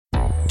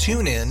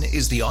TuneIn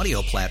is the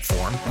audio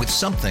platform with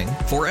something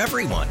for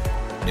everyone.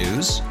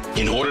 News.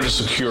 In order to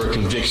secure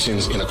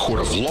convictions in a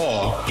court of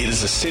law, it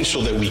is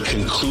essential that we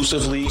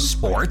conclusively.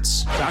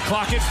 Sports. Shot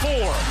clock at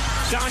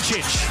 4.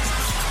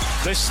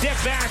 Doncic. The step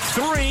back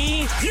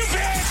 3. You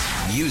bet.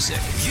 Music.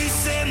 You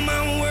set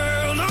my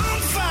world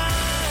on fire.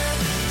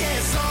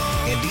 Yes,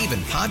 and even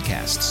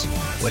podcasts.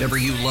 Whatever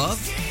you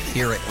love,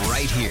 hear it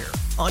right here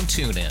on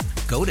TuneIn.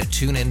 Go to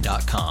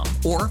TuneIn.com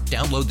or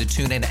download the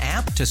TuneIn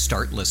app to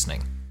start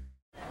listening.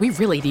 We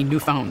really need new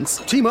phones.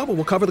 T-Mobile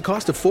will cover the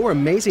cost of 4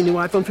 amazing new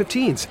iPhone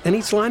 15s, and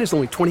each line is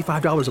only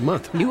 $25 a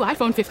month. New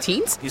iPhone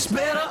 15s? it's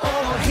better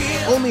over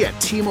here. Only at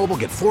T-Mobile,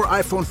 get 4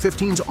 iPhone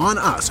 15s on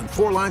us and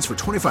 4 lines for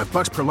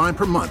 $25 per line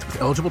per month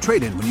with eligible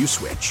trade-in when you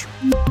switch.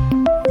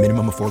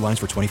 Minimum of 4 lines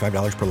for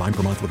 $25 per line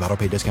per month with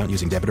autopay discount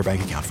using debit or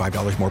bank account.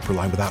 $5 more per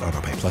line without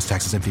autopay, plus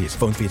taxes and fees.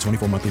 Phone fee at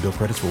 24 monthly bill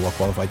credits for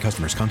well-qualified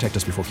customers. Contact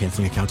us before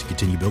canceling account to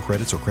continue bill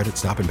credits or credit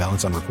stop and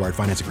balance on required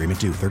finance agreement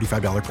due.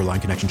 $35 per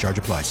line connection charge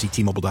applies. See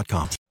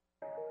T-Mobile.com.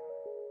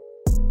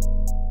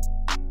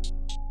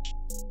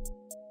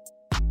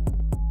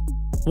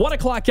 One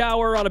o'clock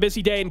hour on a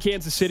busy day in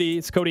Kansas City.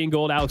 It's Cody and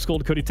Gold, Alex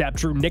Gold, Cody Tapp,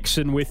 Drew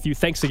Nixon with you.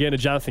 Thanks again to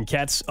Jonathan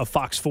Ketz of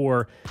Fox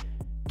 4,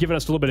 giving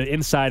us a little bit of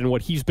insight on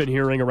what he's been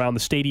hearing around the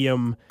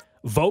stadium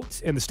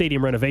vote and the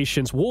stadium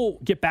renovations. We'll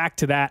get back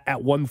to that at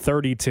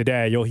 1:30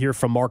 today. You'll hear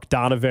from Mark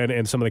Donovan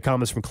and some of the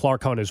comments from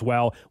Clark Hunt as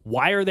well.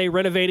 Why are they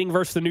renovating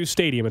versus the new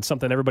stadium? It's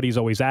something everybody's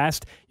always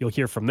asked. You'll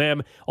hear from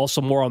them.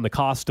 Also more on the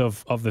cost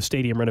of the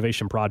stadium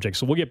renovation project.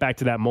 So we'll get back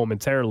to that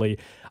momentarily.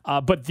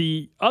 But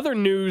the other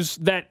news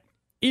that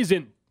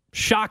isn't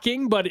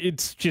shocking, but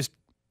it's just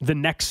the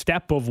next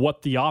step of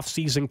what the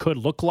offseason could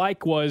look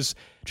like was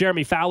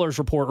Jeremy Fowler's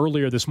report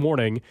earlier this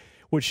morning,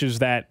 which is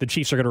that the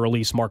Chiefs are going to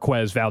release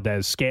Marquez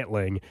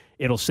Valdez-Scantling.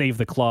 It'll save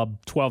the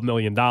club $12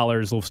 million.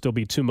 There'll still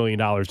be $2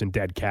 million in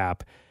dead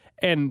cap.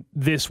 And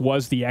this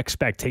was the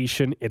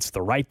expectation. It's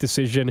the right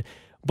decision.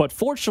 But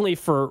fortunately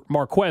for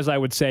Marquez, I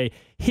would say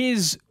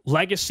his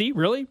legacy,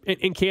 really,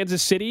 in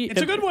Kansas City.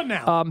 It's a good one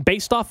now.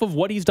 Based off of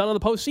what he's done in the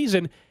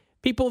postseason,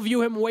 people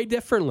view him way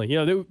differently.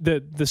 You know,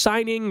 the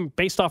signing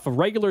based off of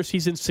regular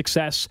season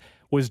success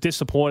was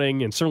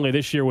disappointing, and certainly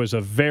this year was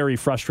a very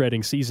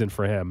frustrating season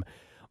for him.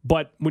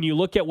 But when you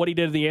look at what he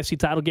did in the AFC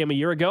title game a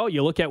year ago,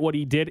 you look at what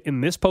he did in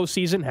this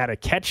postseason, had a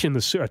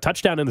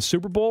touchdown in the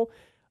Super Bowl.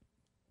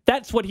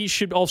 That's what he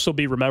should also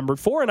be remembered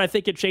for, and I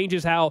think it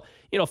changes how,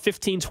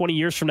 15, 20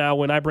 years from now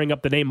when I bring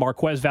up the name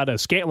Marquez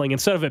Valdez-Scantling,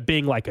 instead of it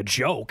being like a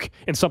joke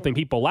and something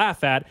people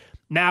laugh at,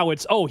 now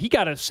it's, he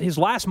got his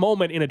last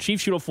moment in a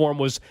Chiefs uniform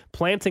was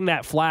planting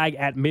that flag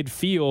at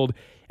midfield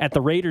at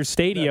the Raiders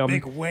Stadium.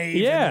 That big wave,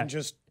 yeah, and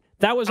just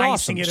that was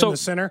awesome. it So in the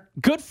center.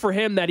 Good for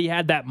him that he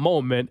had that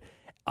moment.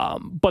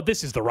 But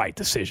this is the right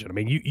decision. I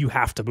mean, you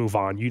have to move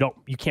on. You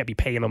can't be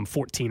paying him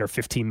 $14 or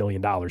 $15 million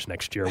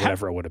next year, or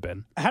whatever it would have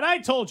been. Had I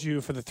told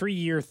you for the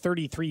 3-year,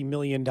 $33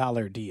 million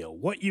deal,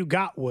 what you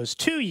got was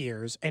 2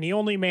 years, and he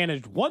only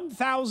managed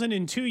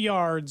 1,002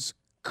 yards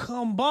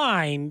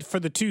combined for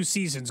the 2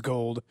 seasons,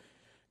 Gold.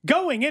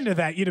 Going into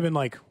that, you'd have been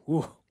like,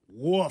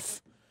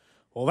 woof.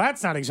 Well,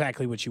 that's not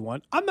exactly what you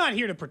want. I'm not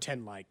here to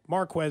pretend like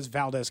Marquez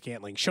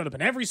Valdez-Scantling showed up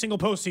in every single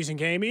postseason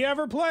game he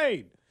ever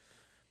played.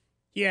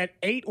 He had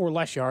 8 or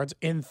less yards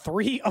in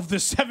 3 of the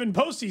 7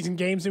 postseason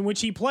games in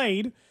which he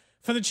played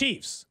for the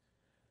Chiefs.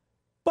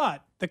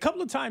 But the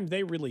couple of times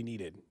they really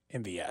needed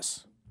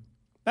MVS,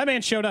 that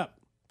man showed up.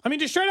 I mean,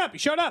 just straight up, he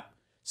showed up.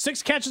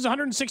 6 catches,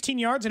 116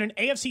 yards in an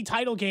AFC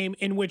title game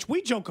in which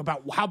we joke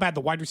about how bad the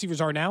wide receivers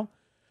are now.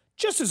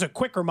 Just as a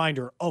quick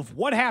reminder of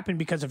what happened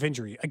because of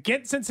injury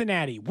against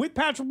Cincinnati with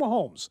Patrick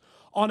Mahomes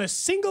on a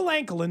single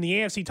ankle in the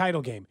AFC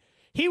title game,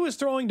 he was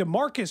throwing to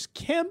Marcus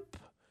Kemp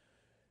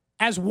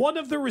as one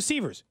of the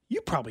receivers.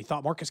 You probably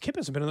thought Marcus Kemp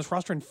hasn't been on this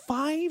roster in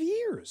 5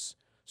 years.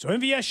 So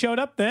MVS showed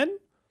up then.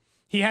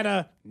 He had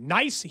a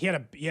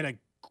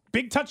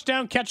big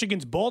touchdown catch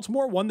against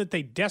Baltimore, one that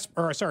they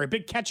a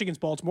big catch against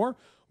Baltimore,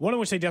 one in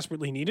which they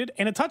desperately needed,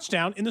 and a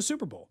touchdown in the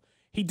Super Bowl.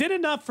 He did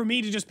enough for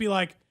me to just be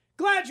like,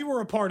 glad you were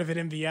a part of it,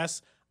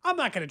 MVS. I'm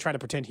not going to try to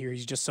pretend here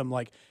he's just some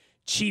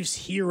Chiefs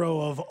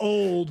hero of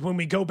old when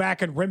we go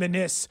back and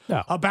reminisce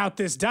about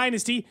this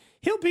dynasty.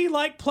 He'll be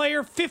like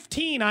player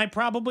 15 I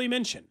probably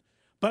mentioned.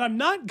 But I'm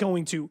not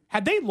going to.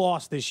 Had they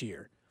lost this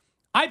year,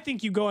 I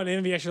think you go on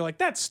MVS, you're like,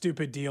 that's a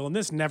stupid deal, and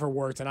this never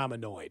worked, and I'm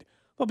annoyed.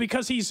 But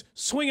because he's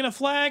swinging a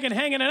flag and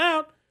hanging it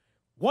out,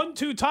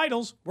 1-2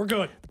 titles, we're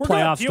good. The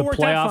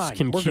playoffs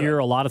can cure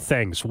a lot of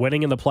things.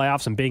 Winning in the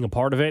playoffs and being a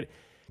part of it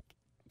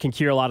can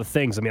cure a lot of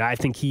things. I mean, I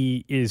think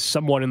he is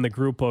someone in the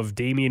group of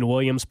Damian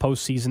Williams'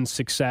 postseason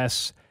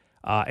success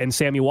and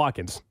Sammy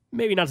Watkins.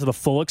 Maybe not to the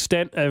full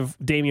extent of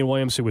Damian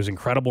Williams, who was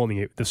incredible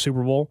in the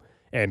Super Bowl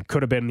and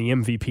could have been the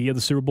MVP of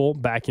the Super Bowl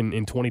back in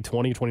 2020,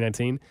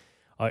 2019,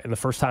 in the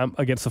first time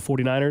against the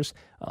 49ers.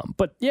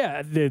 But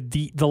yeah,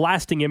 the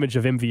lasting image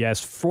of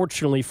MVS,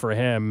 fortunately for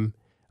him,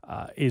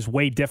 is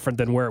way different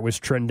than where it was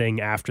trending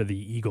after the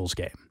Eagles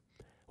game,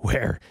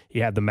 where he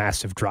had the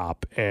massive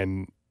drop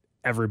and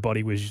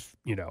everybody was,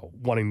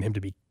 wanting him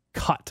to be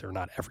cut, or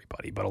not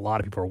everybody, but a lot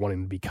of people are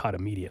wanting to be cut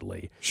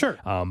immediately. Sure.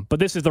 But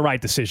this is the right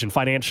decision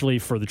financially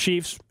for the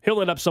Chiefs.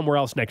 He'll end up somewhere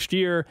else next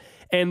year,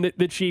 and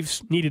the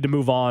Chiefs needed to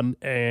move on,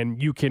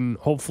 and you can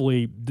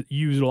hopefully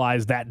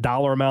utilize that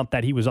dollar amount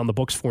that he was on the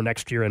books for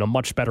next year in a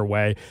much better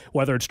way,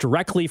 whether it's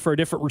directly for a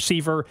different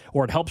receiver,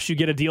 or it helps you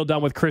get a deal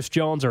done with Chris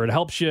Jones, or it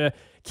helps you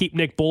keep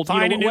Nick Bolton.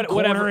 Find a new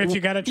corner if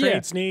you got a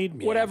trade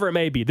need. Yeah. Whatever it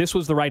may be. This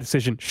was the right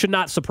decision. Should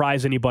not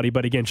surprise anybody.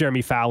 But again,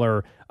 Jeremy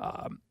Fowler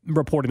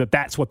reporting that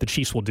that's what the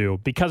Chiefs will do.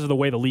 Because of the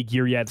way the league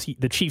year yet,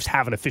 the Chiefs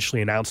haven't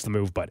officially announced the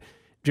move, but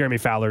Jeremy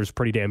Fowler is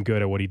pretty damn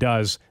good at what he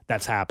does.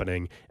 That's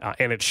happening,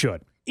 and it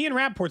should. Ian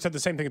Rappaport said the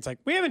same thing. It's like,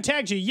 we haven't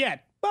tagged you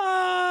yet,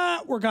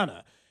 but we're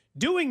gonna.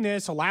 Doing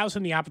this allows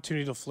him the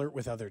opportunity to flirt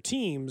with other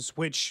teams,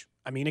 which,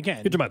 I mean, again.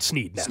 You're talking about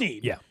Snead now.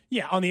 Snead. Yeah.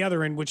 Yeah, on the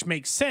other end, which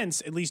makes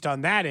sense, at least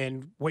on that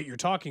end, what you're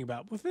talking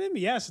about. With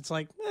MVS, it's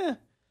like,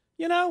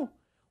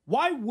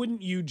 why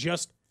wouldn't you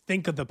just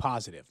think of the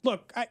positive?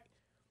 Look,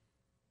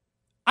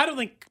 I don't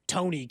think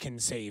Tony can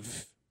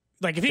save.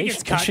 Like, if he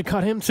gets cut. They should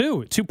cut him,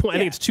 too. 2 point. I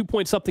think it's 2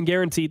 point something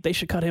guaranteed. They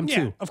should cut him,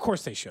 too. Of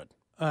course they should.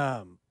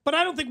 But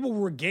I don't think we'll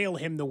regale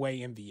him the way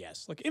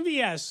MVS. Like,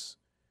 MVS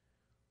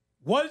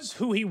was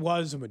who he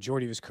was a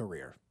majority of his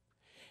career.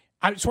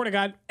 I swear to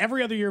God,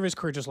 every other year of his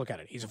career, just look at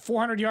it. He's a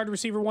 400-yard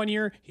receiver one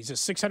year. He's a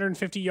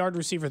 650-yard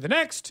receiver the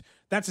next.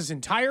 That's his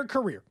entire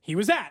career. He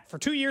was that for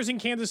 2 years in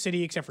Kansas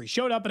City, except for he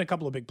showed up in a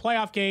couple of big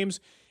playoff games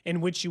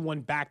in which you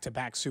won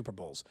back-to-back Super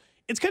Bowls.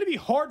 It's going to be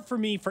hard for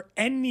me, for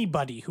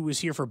anybody who was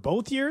here for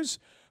both years,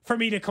 for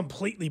me to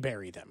completely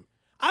bury them.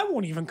 I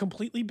won't even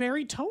completely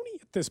bury Tony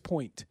at this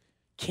point.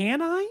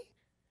 Can I?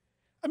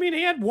 I mean,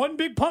 he had one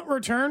big punt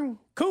return.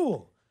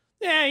 Cool.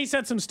 Yeah, he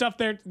said some stuff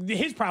there.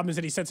 His problem is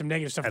that he said some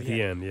negative stuff at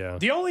the end. Yeah.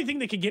 The only thing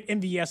that could get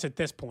MVS at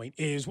this point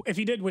is if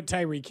he did what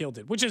Tyreek Hill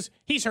did, which is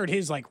he's heard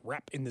his like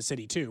rep in the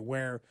city too,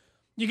 where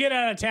you get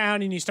out of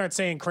town and you start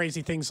saying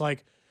crazy things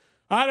like,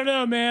 I don't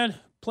know, man,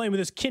 playing with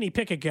this Kenny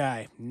Pickett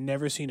guy.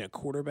 Never seen a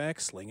quarterback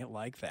sling it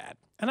like that.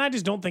 And I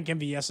just don't think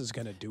MVS is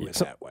going to do it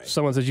that way.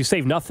 Someone says you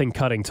save nothing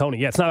cutting Tony.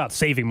 Yeah, it's not about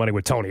saving money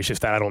with Tony. It's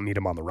just that I don't need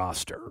him on the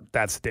roster.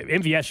 That's the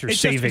MVS. You're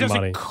saving money. It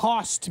doesn't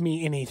cost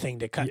me anything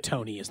to cut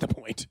Tony is the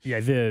point. Yeah,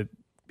 the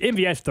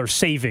MVS, they're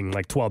saving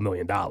like $12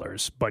 million.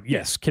 But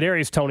yes,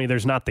 Kadarius Toney,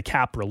 there's not the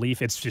cap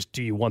relief. It's just,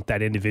 do you want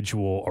that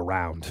individual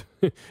around?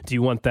 Do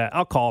you want that?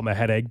 I'll call him a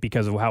headache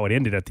because of how it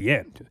ended at the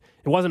end.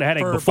 It wasn't a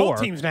headache before. For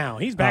both teams now.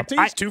 He's back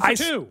to he's 2 for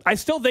 2. I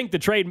still think the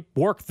trade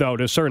worked, though,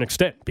 to a certain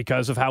extent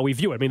because of how we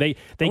view it. I mean,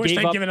 they wish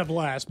they'd given up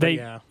last, but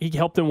he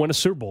helped them win a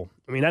Super Bowl.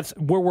 I mean, that's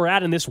where we're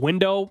at in this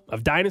window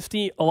of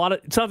dynasty.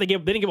 It's not they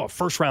didn't give up a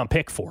first-round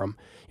pick for him.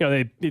 You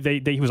know,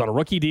 he was on a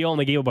rookie deal, and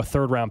they gave up a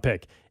third-round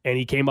pick. And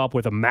he came up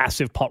with a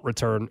massive punt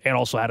return and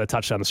also had a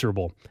touchdown in the Super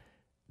Bowl.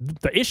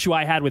 The issue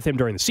I had with him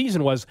during the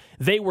season was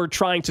they were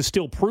trying to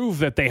still prove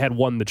that they had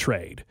won the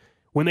trade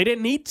when they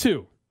didn't need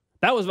to.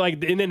 That was like,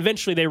 and then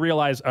eventually they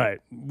realized, all right,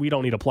 we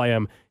don't need to play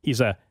him.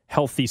 He's a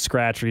healthy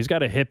scratcher. He's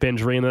got a hip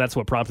injury, and then that's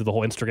what prompted the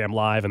whole Instagram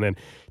Live. And then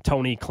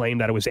Tony claimed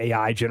that it was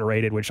AI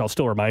generated, which I'll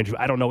still remind you,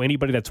 I don't know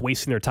anybody that's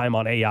wasting their time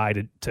on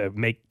AI to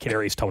make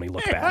Kadarius Toney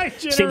look bad.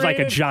 Seems like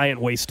a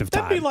giant waste of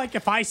time. That'd be like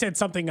if I said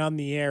something on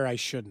the air I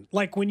shouldn't.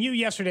 Like when you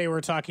yesterday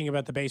were talking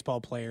about the baseball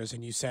players,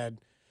 and you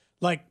said,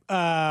 like,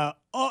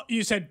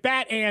 you said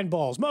bat and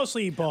balls,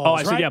 mostly balls. Oh,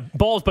 I said, yeah,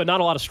 balls, but not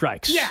a lot of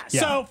strikes. Yeah,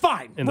 so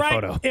fine, in the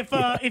right?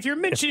 photo. If you're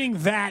mentioning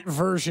that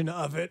version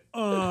of it,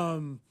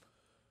 and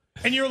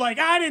you're like,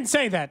 I didn't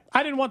say that.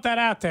 I didn't want that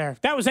out there.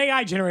 That was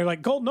AI generated.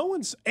 Like, Gold, no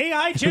one's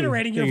AI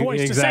generating your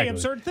voice to say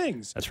absurd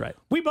things. That's right.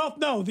 We both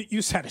know that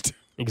you said it.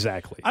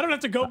 Exactly. I don't have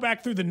to go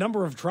back through the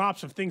number of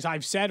drops of things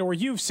I've said or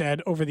you've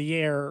said over the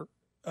air.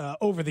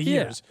 Over the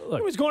years, look,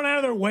 he was going out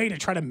of their way to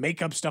try to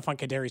make up stuff on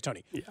Kadarius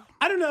Toney. Yeah.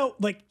 I don't know,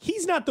 like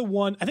he's not the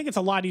one. I think it's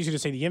a lot easier to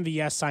say the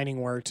MVS signing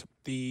worked,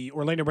 the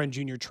Orlando Brown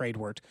Jr. trade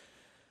worked.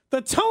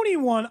 The Toney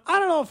one, I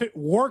don't know if it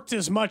worked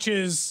as much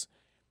as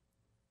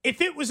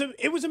if it was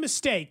a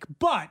mistake,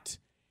 but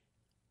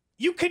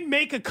you can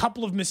make a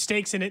couple of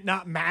mistakes and it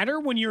not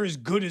matter when you're as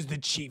good as the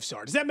Chiefs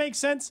are. Does that make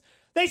sense?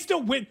 They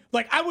still win.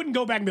 Like I wouldn't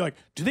go back and be like,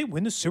 do they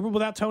win the Super Bowl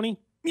without Toney?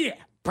 Yeah,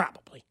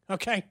 probably.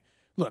 Okay.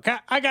 Look,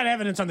 I got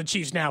evidence on the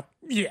Chiefs now.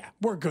 Yeah,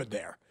 we're good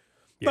there.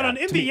 Yeah, but on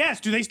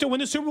MVS, do they still win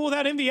the Super Bowl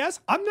without MVS?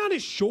 I'm not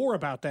as sure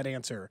about that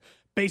answer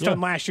based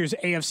on last year's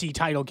AFC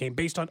title game,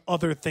 based on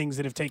other things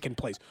that have taken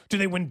place. Do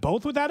they win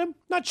both without him?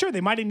 Not sure.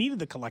 They might have needed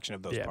the collection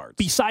of those parts.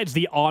 Besides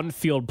the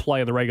on-field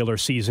play of the regular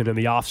season and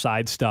the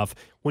offside stuff,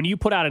 when you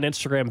put out an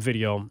Instagram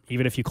video,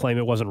 even if you claim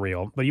it wasn't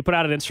real, but you put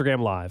out an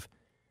Instagram Live,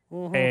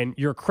 and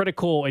you're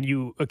critical and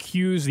you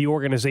accuse the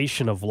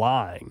organization of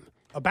lying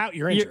about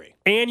your injury,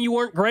 and you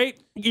weren't great,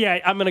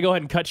 I'm going to go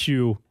ahead and cut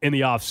you in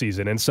the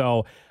offseason. And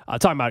so,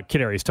 talking about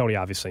Kadarius Toney,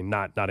 obviously,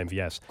 not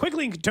MVS.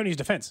 Quickly in Toney's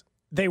defense,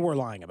 they were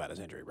lying about his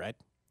injury, right?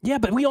 Yeah,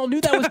 but we all knew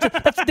that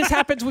was this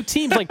happens with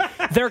teams. Like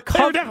they're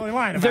definitely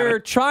lying about They're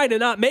it. trying to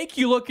not make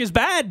you look as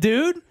bad,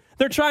 dude.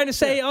 They're trying to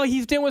say, oh,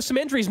 he's dealing with some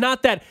injuries.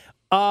 Not that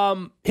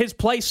his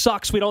play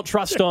sucks. We don't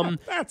trust him,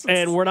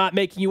 and we're not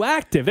making you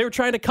active. They were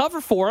trying to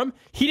cover for him.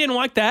 He didn't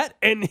like that,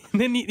 and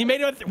then he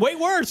made it way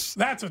worse.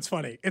 That's what's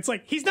funny. It's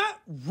like he's not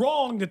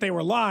wrong that they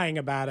were lying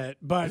about it,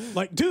 but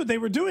like, dude, they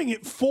were doing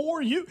it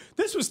for you.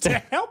 This was to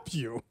help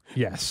you.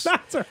 Yes.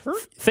 Not to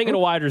hurt. Thinking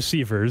of wide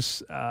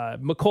receivers,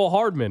 McCole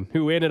Hardman,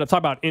 who ended up talking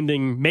about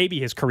ending maybe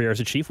his career as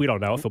a Chief. We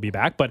don't know if he'll be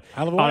back, but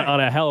on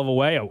a hell of a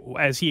way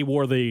as he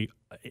wore the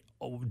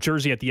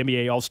jersey at the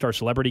NBA All-Star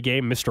Celebrity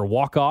Game, Mr.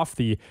 Walk-Off,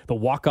 the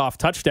walk-off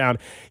touchdown.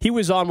 He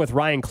was on with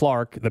Ryan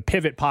Clark, the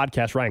Pivot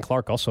podcast. Ryan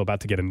Clark also about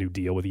to get a new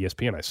deal with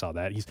ESPN. I saw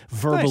that. He's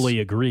verbally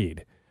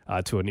agreed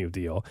to a new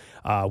deal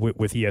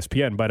with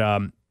ESPN.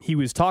 But he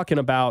was talking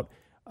about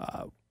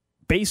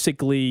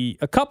basically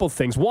a couple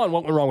things. One,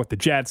 what went wrong with the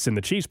Jets and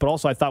the Chiefs, but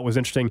also I thought was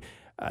interesting,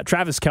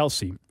 Travis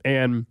Kelce,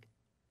 and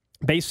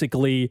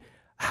basically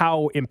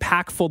how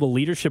impactful the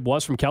leadership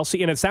was from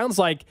Kelce. And it sounds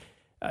like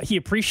he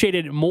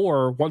appreciated it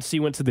more once he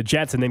went to the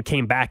Jets and then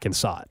came back and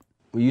saw it.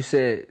 Well, you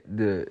said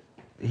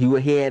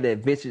he had that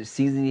vintage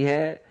season he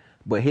had,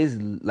 but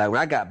when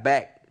I got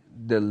back,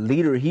 the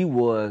leader he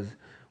was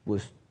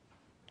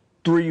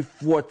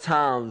 3-4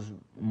 times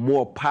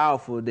more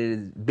powerful than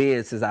it's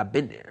been since I've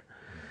been there.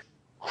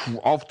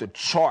 Off the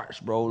charts,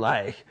 bro.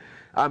 Like,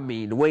 I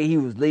mean, the way he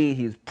was leading,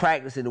 he was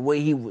practicing, the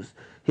way he was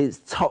his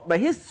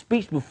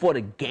speech before the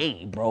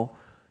game, bro.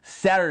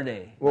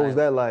 Saturday. What was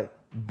that like,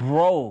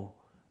 bro?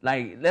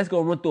 Like, let's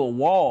go run through a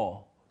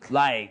wall.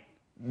 Like,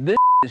 this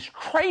is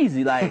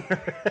crazy. Like,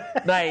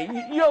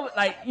 you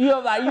ever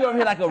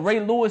hear like a Ray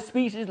Lewis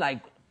speech? It's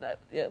like,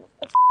 yeah,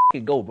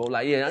 let's go, bro.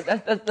 Like, yeah,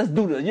 let's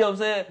do this. You know what I'm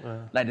saying?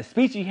 Like the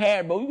speech he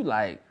had, bro. You was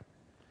like,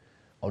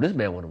 oh, this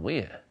man want to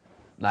win.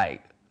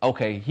 Like,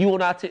 okay, you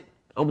on our tip.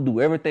 I'm gonna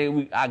do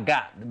everything I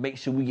got to make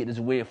sure we get this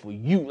win for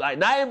you. Like,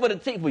 not even for the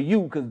team, for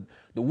you, because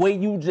the way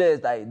you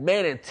just, like,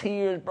 man in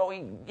tears, bro,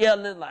 he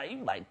yelling, like,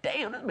 you like,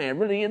 damn, this man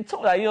really into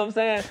it. Like, you know what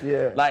I'm saying?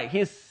 Yeah. Like,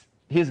 his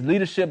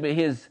leadership and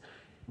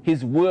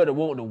his will to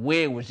want to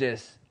win was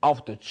just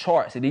off the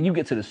charts. And then you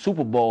get to the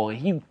Super Bowl, and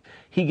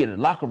he get in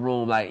the locker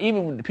room, like,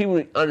 even when the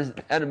people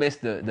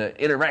underestimate the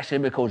interaction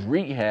him and Coach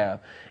Reed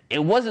have, it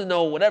wasn't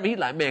no whatever. He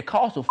like, man,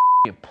 call some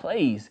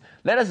plays.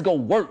 Let us go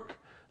work.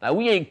 Like,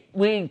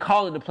 we ain't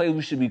calling the plays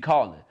we should be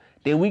calling.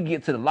 Then we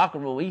get to the locker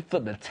room, he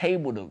flipped the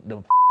table,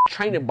 the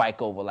training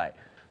bike over, like,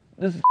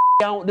 this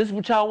is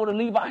what y'all want to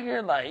leave out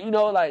here? Like, you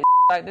know, like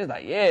this,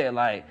 like, yeah,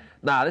 like,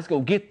 nah, let's go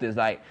get this.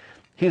 Like,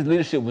 his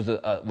leadership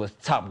was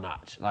top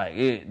notch.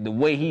 Like, the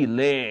way he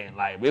led,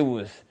 like, it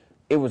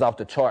was off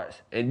the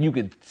charts. And you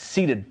could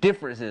see the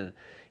difference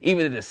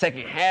even in the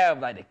second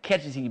half, like the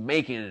catches he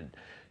making and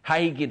how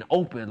he getting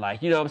open.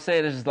 Like, you know what I'm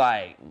saying? It's just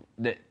like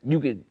that you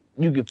could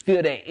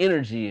feel that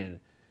energy, and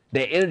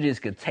that energy is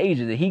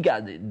contagious. And he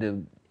got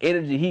the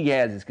energy he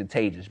has is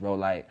contagious, bro.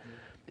 Like,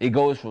 it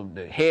goes from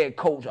the head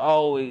coach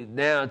all the way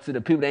down to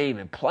the people that ain't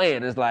even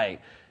playing. It's like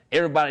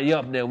everybody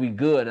up there, we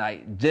good.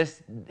 Like,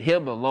 just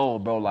him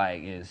alone, bro,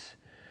 like, is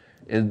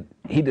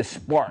he the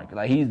spark.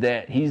 Like, he's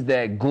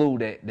that glue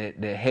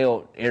that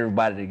held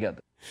everybody together.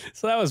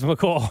 So that was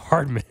McCole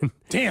Hardman.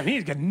 Damn,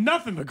 he's got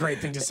nothing but great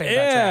thing to say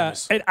about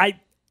Travis. And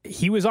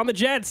he was on the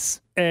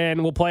Jets,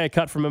 and we'll play a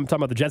cut from him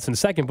talking about the Jets in a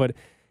second, but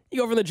you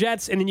go over the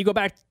Jets, and then you go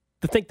back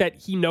to think that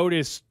he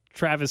noticed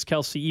Travis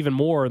Kelce even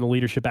more in the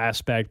leadership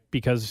aspect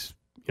because,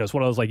 you know, it's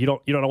one of those, like, you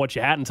don't know what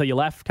you had until you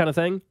left kind of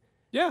thing.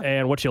 Yeah.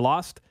 And what you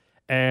lost.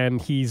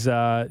 And he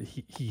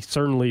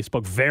certainly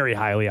spoke very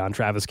highly on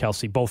Travis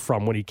Kelce, both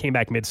from when he came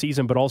back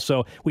midseason, but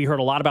also we heard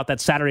a lot about that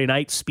Saturday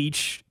night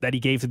speech that he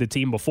gave to the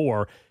team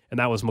before, and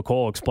that was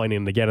McCole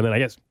explaining it again. And then I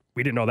guess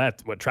we didn't know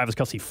that. What, Travis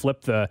Kelce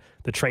flipped the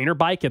trainer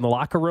bike in the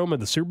locker room in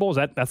the Super Bowl?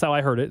 That's how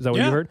I heard it. Is that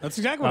what you heard? That's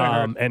exactly what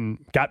I heard. And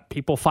got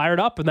people fired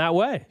up in that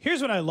way.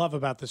 Here's what I love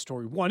about this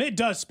story. One, it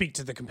does speak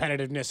to the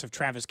competitiveness of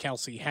Travis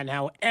Kelce and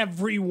how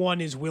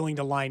everyone is willing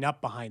to line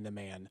up behind the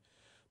man.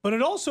 But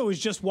it also is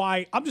just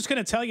why, I'm just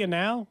going to tell you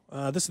now,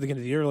 this is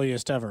the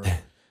earliest ever.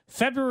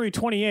 February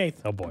 28th.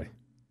 Oh, boy.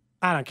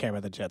 I don't care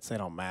about the Jets. They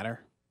don't matter.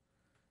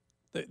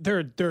 They're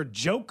a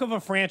joke of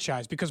a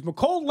franchise because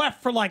McCole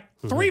left for like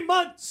 3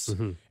 months.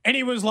 And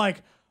he was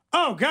like,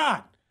 oh,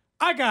 God,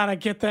 I got to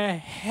get the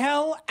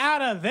hell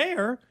out of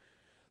there.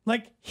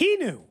 Like, he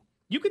knew.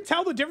 You can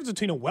tell the difference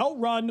between a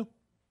well-run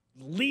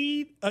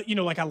lead,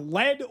 like a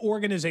led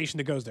organization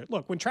that goes there.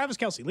 Look, when Travis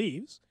Kelce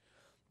leaves,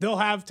 they'll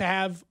have to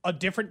have a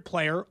different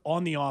player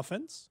on the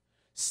offense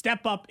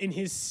step up in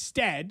his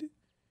stead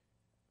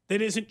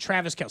that isn't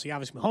Travis Kelce.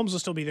 Obviously, Mahomes will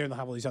still be there and they'll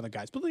have all these other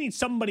guys, but they need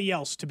somebody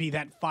else to be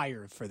that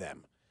fire for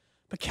them.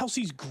 But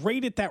Kelce's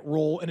great at that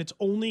role, and it's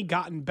only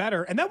gotten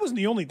better. And that wasn't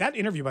that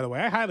interview, by the way,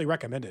 I highly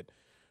recommend it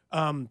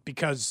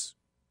because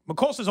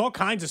McCole says all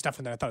kinds of stuff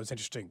in there I thought was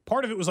interesting.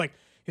 Part of it was like,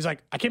 he's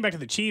like, I came back to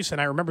the Chiefs,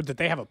 and I remembered that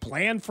they have a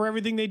plan for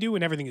everything they do,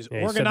 and everything is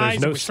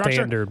organized. There's no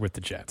standard with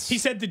the Jets. He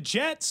said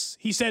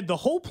the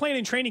whole plan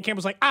in training camp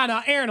was like,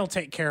 no, Aaron will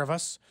take care of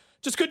us.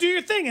 Just go do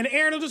your thing, and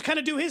Aaron will just kind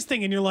of do his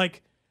thing. And you're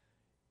like,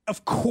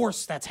 of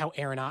course that's how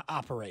Aaron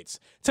operates.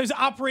 So he's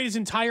operated his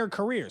entire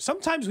career.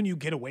 Sometimes when you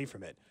get away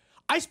from it,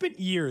 I spent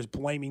years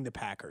blaming the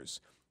Packers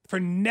for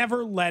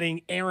never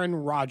letting Aaron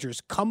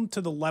Rodgers come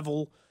to the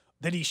level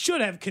that he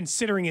should have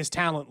considering his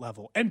talent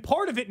level. And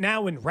part of it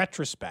now in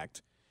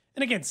retrospect,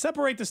 and again,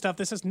 separate the stuff.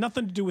 This has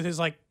nothing to do with his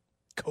like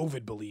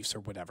COVID beliefs or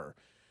whatever.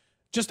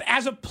 Just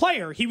as a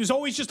player, he was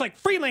always just like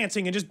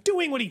freelancing and just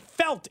doing what he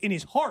felt in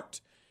his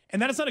heart.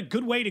 And that is not a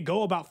good way to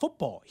go about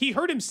football. He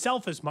hurt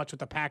himself as much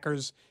with the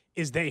Packers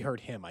as they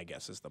hurt him, I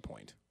guess is the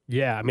point.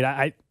 Yeah, I mean,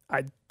 I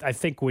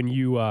think when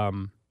you're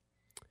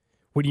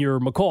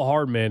McCole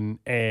Hardman,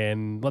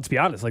 and let's be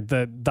honest, like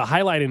the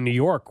highlight in New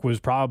York was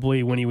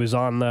probably when he was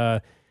on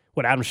Adam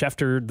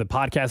Schefter, the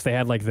podcast. They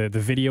had like the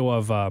video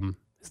of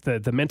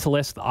the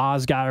mentalist, the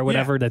Oz guy or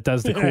whatever that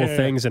does the cool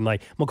things, and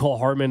like McCole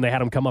Hardman, they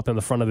had him come up in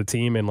the front of the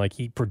team and like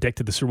he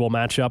predicted the Super Bowl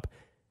matchup.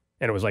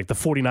 And it was like the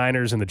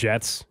 49ers and the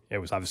Jets. It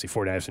was obviously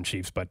 49ers and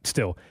Chiefs, but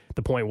still,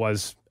 the point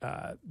was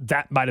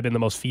that might have been the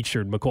most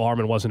featured. McCole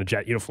Hardman wasn't a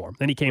Jet uniform.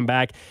 Then he came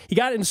back. He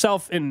got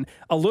himself in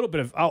a little bit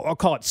of, I'll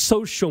call it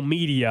social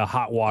media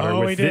hot water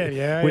with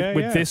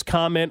this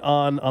comment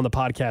on the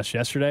podcast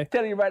yesterday.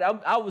 Telling you right,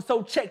 I was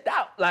so checked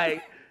out.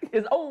 Like,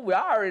 it's over.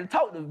 I already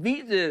talked to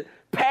Veach and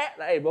Pat.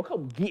 Like, hey, bro,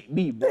 come get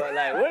me, bro.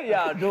 Like, what are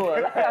y'all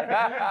doing? Like,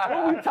 what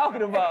are we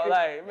talking about?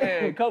 Like,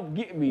 man, come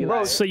get me.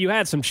 Like, so you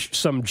had some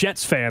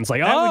Jets fans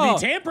like, that would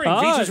be tampering.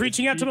 Veach was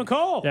reaching out to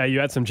McCall. Yeah, you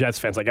had some Jets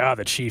fans like,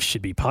 the Chiefs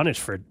should be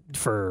punished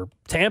for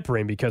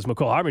tampering because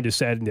McCall Hardman just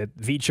said that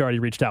Veach already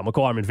reached out.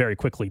 McCall Hardman very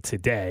quickly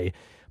today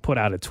put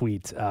out a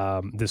tweet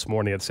this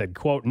morning that said,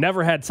 quote,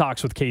 never had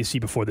talks with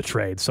KC before the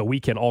trade, so we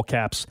can, all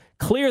caps,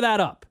 clear that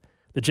up.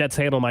 The Jets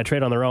handled my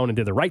trade on their own and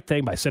did the right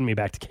thing by sending me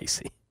back to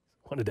KC.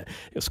 Wanted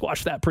to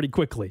squash that pretty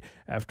quickly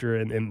after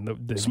in the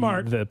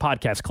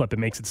podcast clip. It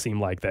makes it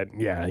seem like that,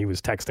 he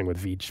was texting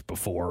with Veach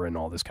before and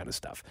all this kind of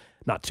stuff.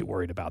 Not too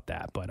worried about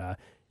that. But,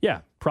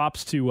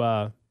 props to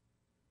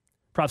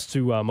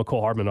McCole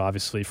Hardman,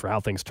 obviously, for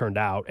how things turned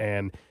out.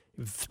 And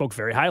spoke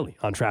very highly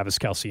on Travis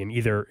Kelce and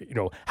either,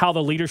 how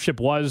the leadership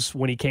was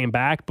when he came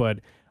back, but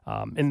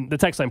and the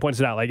text line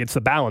points it out, like it's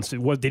the balance.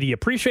 Did he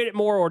appreciate it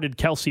more, or did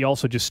Kelce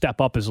also just step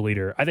up as a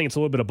leader? I think it's a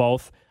little bit of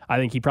both. I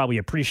think he probably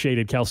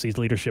appreciated Kelce's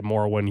leadership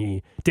more when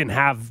he didn't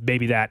have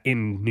maybe that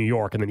in New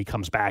York, and then he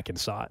comes back and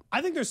saw it.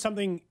 I think there's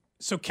something.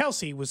 So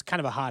Kelce was kind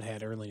of a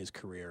hothead early in his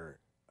career.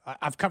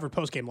 I've covered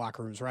post-game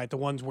locker rooms, right? The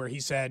ones where he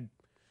said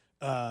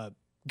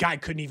guy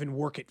couldn't even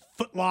work at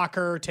Foot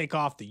Locker, take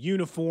off the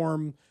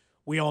uniform.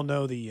 We all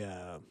know the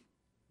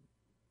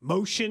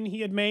motion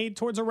he had made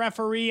towards a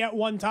referee at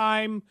one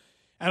time.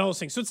 And all those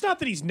things. So it's not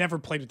that he's never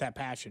played with that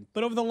passion,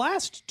 but over the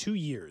last 2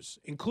 years,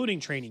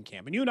 including training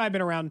camp, and you and I have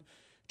been around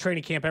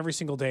training camp every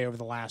single day over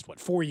the last,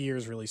 4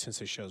 years really since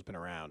this show's been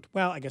around.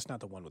 Well, I guess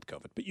not the one with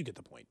COVID, but you get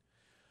the point.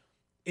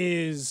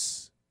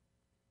 Is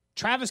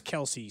Travis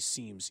Kelce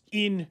seems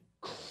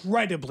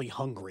incredibly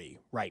hungry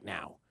right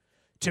now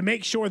to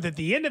make sure that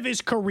the end of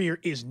his career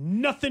is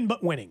nothing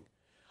but winning.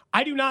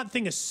 I do not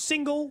think a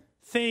single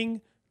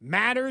thing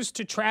matters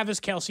to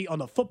Travis Kelce on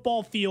the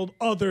football field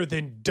other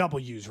than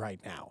W's right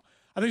now.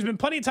 I think there's been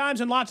plenty of times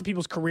in lots of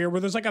people's career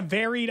where there's like a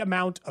varied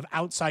amount of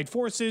outside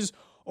forces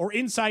or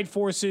inside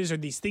forces or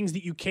these things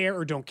that you care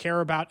or don't care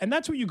about. And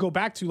that's what you go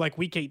back to like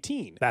week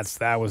 18.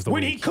 That was the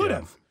when week. He could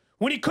have.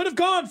 When he could have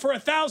gone for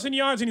 1,000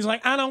 yards and he's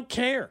like, I don't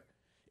care.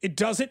 It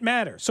doesn't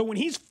matter. So when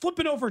he's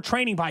flipping over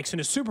training bikes in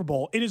a Super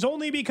Bowl, it is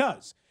only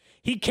because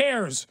he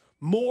cares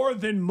more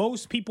than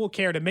most people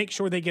care to make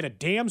sure they get a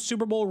damn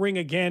Super Bowl ring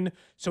again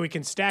so he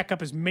can stack up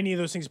as many of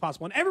those things as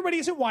possible. And everybody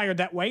isn't wired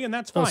that way, and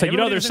that's fine. So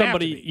there's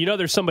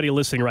somebody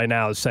listening right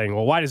now is saying,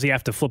 well, why does he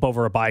have to flip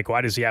over a bike?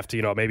 Why does he have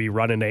to, maybe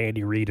run into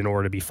Andy Reid in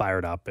order to be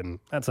fired up? And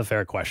that's a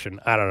fair question.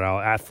 I don't know.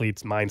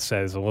 Athletes'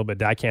 mindset is a little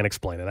bit, I can't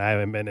explain it. I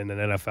haven't been in an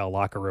NFL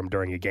locker room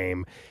during a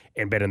game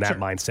and been in that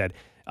mindset.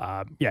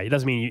 It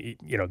doesn't mean,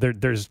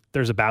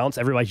 there's a balance.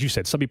 Like you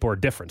said, some people are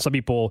different. Some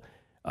people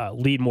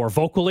lead more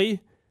vocally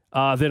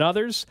than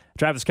others.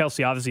 Travis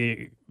Kelce, obviously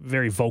a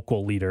very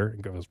vocal leader.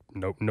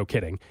 No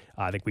kidding.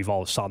 I think we've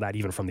all seen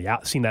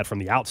that from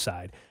the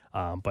outside.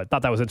 But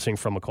thought that was interesting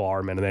from McCall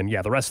Hardman. And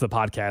then, the rest of the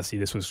podcast,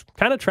 this was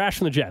kind of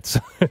trashing the Jets.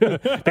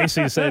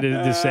 Basically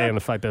saying the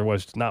fact there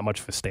was not much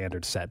of a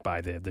standard set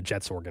by the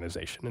Jets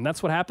organization. And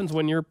that's what happens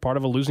when you're part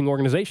of a losing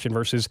organization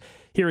versus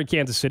here in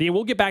Kansas City. And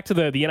we'll get back to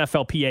the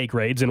NFLPA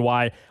grades and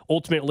why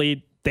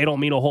ultimately they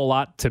don't mean a whole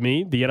lot to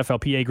me. The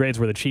NFLPA grades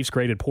where the Chiefs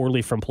graded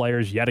poorly from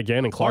players yet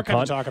again, and Clark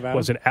Hunt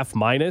was an F-,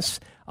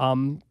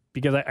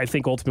 because I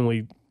think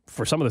ultimately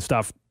for some of the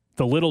stuff,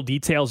 the little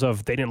details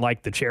of they didn't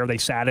like the chair they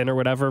sat in or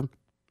whatever,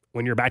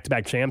 when you're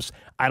back-to-back champs,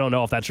 I don't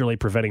know if that's really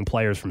preventing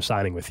players from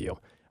signing with you.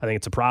 I think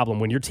it's a problem.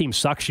 When your team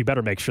sucks, you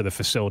better make sure the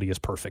facility is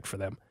perfect for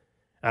them.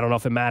 I don't know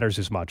if it matters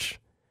as much.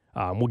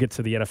 We'll get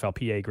to the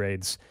NFLPA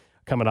grades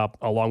coming up,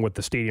 along with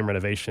the stadium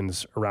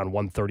renovations around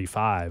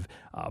 1:35.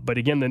 But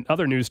again, the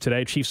other news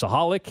today,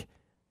 Chiefsaholic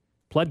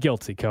pled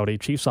guilty, Cody.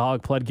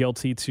 Chiefsaholic pled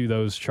guilty to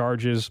those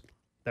charges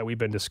that we've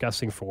been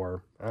discussing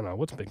for, I don't know,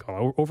 what's been going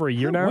on, over a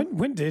year now?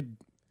 When did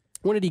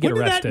When did he get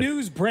arrested? When did that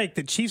news break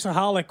that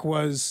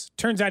Chiefsaholic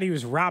turns out he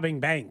was robbing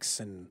banks?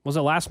 And was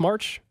it last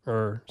March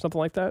or something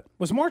like that?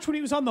 Was March when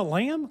he was on the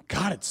lam?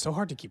 God, it's so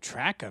hard to keep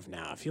track of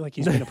now. I feel like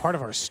he's been a part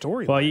of our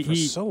storyline for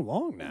so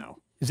long now.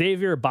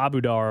 Xavier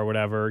Babudar or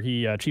whatever,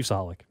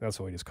 Chiefsaholic. That's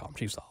what we just call him,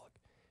 Chiefsaholic.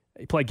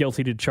 He pled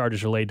guilty to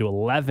charges related to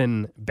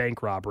 11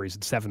 bank robberies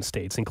in 7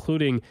 states,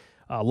 including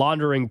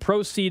laundering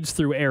proceeds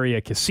through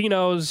area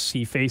casinos.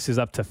 He faces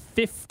up to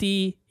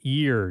 50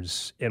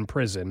 years in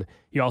prison.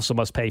 He also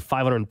must pay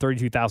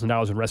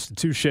 $532,000 in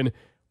restitution,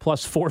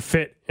 plus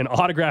forfeit an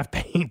autographed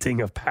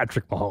painting of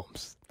Patrick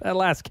Mahomes. That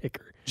last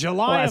kicker.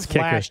 July of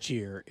last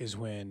year is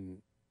when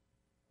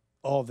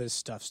all this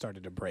stuff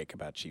started to break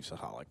about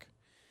Chiefsaholic.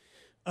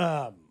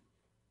 God,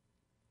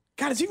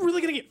 is he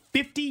really going to get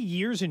 50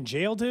 years in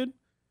jail, dude?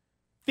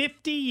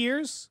 50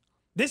 years?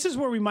 This is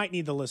where we might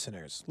need the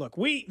listeners. Look,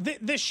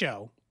 this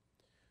show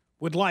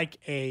would like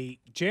a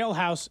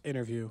jailhouse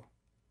interview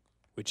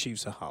with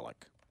Chiefsaholic,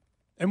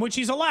 in which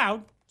he's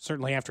allowed,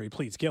 certainly after he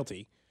pleads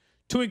guilty,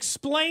 to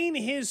explain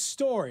his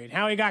story and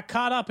how he got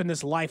caught up in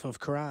this life of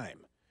crime.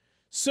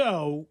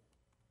 So,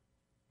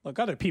 look,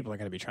 other people are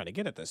going to be trying to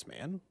get at this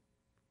man.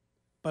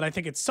 But I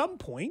think at some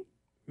point,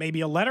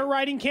 maybe a letter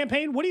writing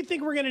campaign. What do you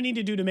think we're going to need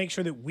to do to make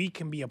sure that we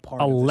can be a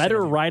part of this letter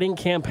interview? writing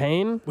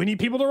campaign? We need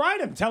people to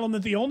write him. Tell him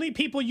that the only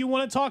people you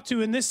want to talk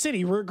to in this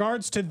city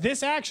regards to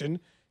this action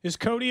is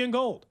Cody and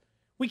Gold.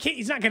 We can't.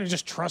 He's not going to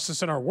just trust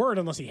us in our word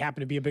unless he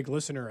happened to be a big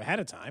listener ahead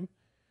of time.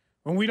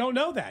 And we don't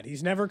know that.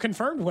 He's never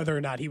confirmed whether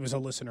or not he was a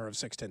listener of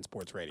 610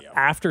 Sports Radio.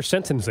 After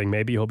sentencing,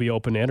 maybe he'll be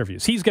open to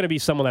interviews. He's going to be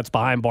someone that's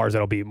behind bars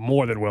that'll be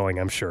more than willing,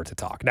 I'm sure, to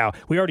talk. Now,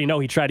 we already know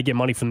he tried to get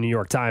money from the New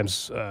York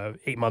Times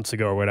 8 months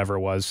ago or whatever it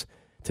was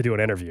to do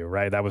an interview,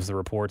 right? That was the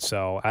report.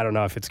 So I don't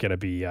know if it's going to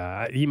be,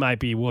 he might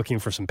be looking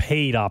for some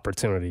paid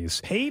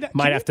opportunities. Paid?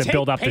 Might have to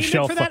build up the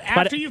shelf. For that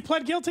after you've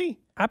pled guilty?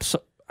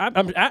 Absolutely.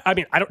 I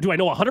mean, do I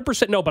know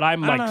 100%? No, but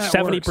I'm like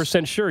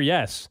 70% sure,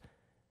 yes.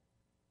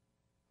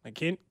 Like,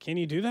 can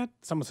you do that?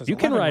 Someone says you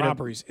can write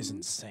robberies is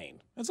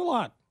insane. That's a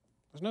lot.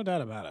 There's no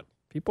doubt about it.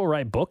 People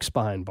write books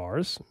behind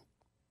bars.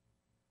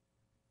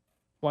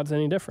 What's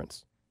any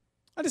difference?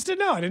 I just didn't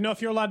know. I didn't know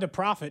if you're allowed to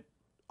profit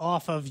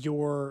off of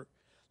your...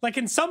 Like,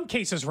 in some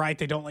cases, right,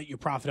 they don't let you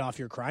profit off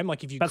your crime.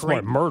 Like, if you That's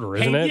create... more murder,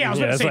 isn't it? Yeah, I was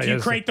going to say, if you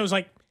create those,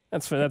 like...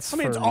 That's I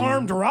mean, it's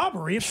armed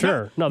robbery. It's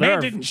sure. Not, man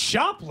didn't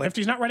shoplift.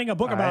 He's not writing a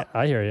book about...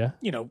 I hear you.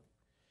 You know,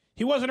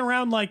 he wasn't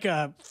around, like,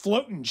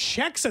 floating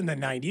checks in the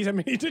 90s. I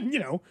mean, he didn't, he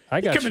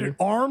committed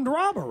armed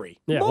robbery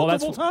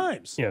multiple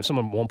times.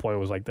 Someone at one point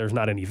was like, there's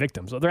not any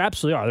victims. Well, there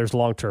absolutely are. There's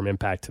long-term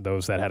impact to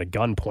those that had a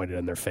gun pointed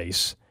in their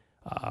face,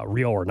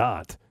 real or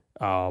not,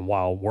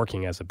 while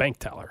working as a bank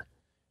teller.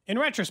 In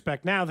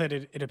retrospect, now that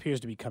it appears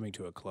to be coming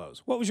to a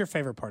close, what was your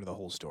favorite part of the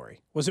whole story?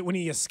 Was it when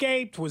he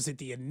escaped? Was it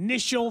the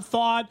initial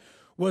thought?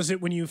 Was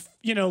it when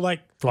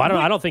like... Well,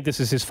 I don't think this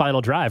is his final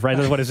drive, right?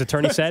 That's what his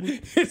attorney said?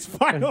 His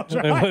final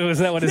drive. Was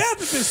that what now that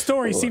this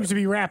story seems to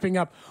be wrapping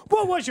up,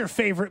 what was your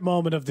favorite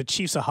moment of the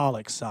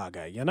Chiefsaholic saga,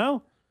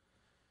 Are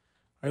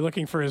you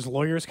looking for his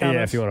lawyer's comments?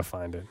 Yeah, if you want to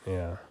find it,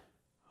 yeah.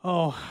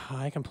 Oh,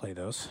 I can play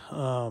those.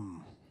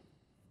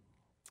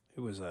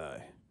 It was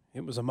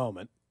a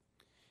moment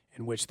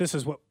in which this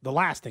is what the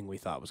last thing we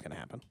thought was going to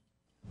happen.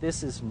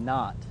 This is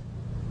not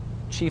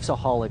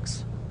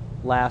Chiefsaholic's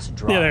last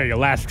drive. Yeah, there you go,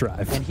 last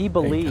drive. And he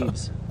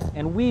believes,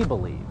 and we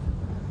believe,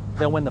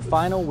 that when the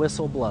final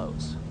whistle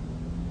blows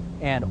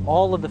and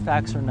all of the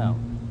facts are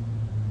known,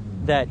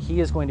 that he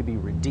is going to be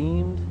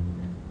redeemed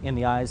in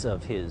the eyes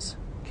of his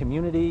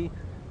community,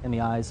 in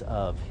the eyes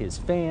of his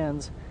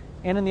fans,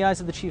 and in the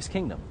eyes of the Chiefs'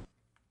 kingdom.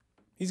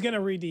 He's going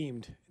to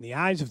redeemed in the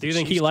eyes of the Chiefs. Do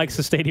you think he likes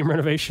the stadium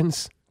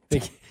renovations? You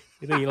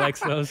think he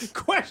likes those?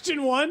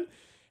 Question one.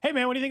 Hey,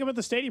 man, what do you think about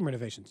the stadium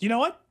renovations? You know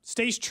what?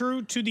 Stays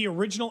true to the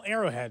original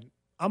Arrowhead.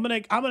 I'm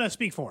gonna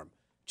speak for him.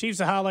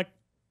 Chiefsaholic,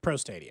 pro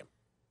stadium.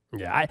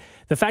 Yeah,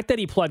 the fact that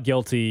he pled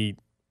guilty,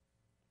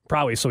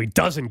 probably so he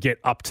doesn't get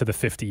up to the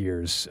 50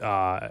 years,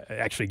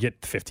 actually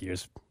get 50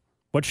 years.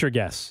 What's your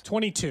guess?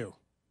 22.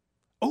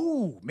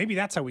 Oh, maybe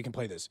that's how we can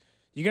play this.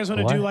 You guys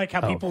want to do like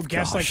how people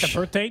guess like the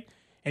birth date?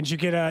 And you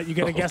get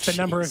to guess the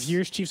number of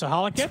years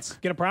Chiefsaholic gets?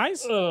 Get a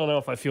prize? I don't know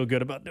if I feel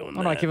good about doing that.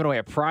 I'm not giving away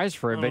a prize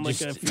for it, but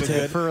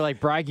just for like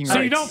bragging rights.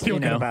 So you don't feel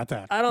good about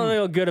that? I don't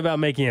feel good about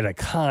making it a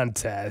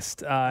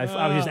contest. If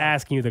I was just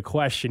asking you the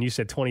question, you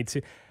said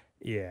 22.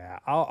 Yeah,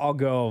 I'll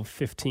go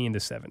 15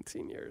 to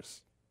 17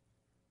 years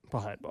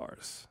behind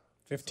bars.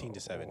 15 to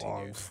 17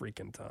 years.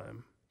 Freaking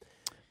time.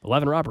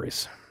 11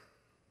 robberies.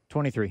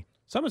 23.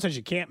 Someone says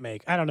you can't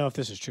make. I don't know if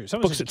this is true.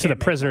 Someone books says it to the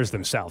prisoners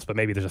themselves, but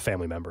maybe there's a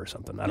family member or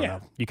something. I don't know.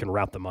 You can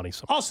route the money.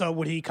 Also,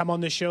 would he come on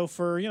this show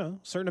for a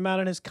certain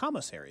amount in his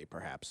commissary,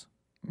 perhaps?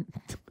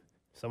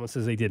 Someone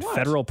says they did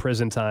federal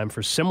prison time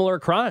for similar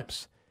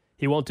crimes.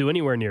 He won't do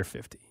anywhere near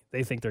 50.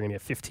 They think they're going to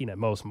get 15 at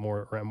most,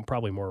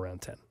 probably more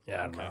around 10. Yeah,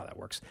 I don't know how that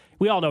works.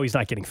 We all know he's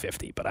not getting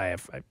 50, but I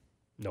have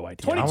no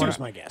idea. 22 is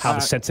my guess. How the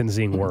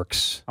sentencing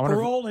works.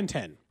 Parole in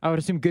 10. I would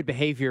assume good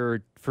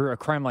behavior for a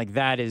crime like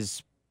that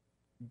is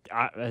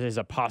there's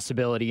a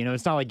possibility. You know,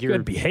 it's not like you're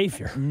good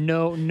behavior.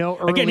 No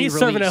early Again, he's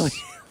release.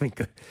 serving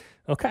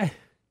okay.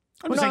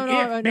 I'm just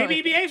saying, maybe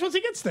he behaves once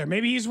he gets there.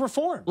 Maybe he's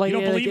reformed. You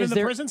don't believe in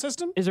the prison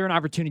system? Is there an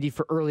opportunity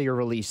for earlier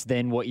release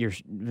than what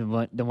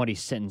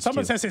he's sentenced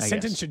Someone to? says his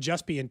sentence should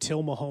just be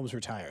until Mahomes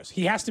retires.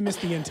 He has to miss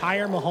the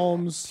entire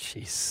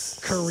Mahomes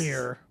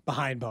career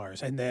behind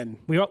bars, and then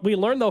we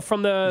learned though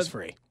from the he's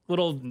free.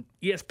 Little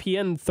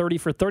ESPN 30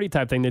 for 30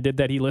 type thing they did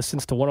that he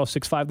listens to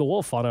 106.5 The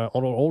Wolf on an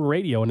old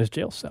radio in his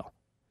jail cell.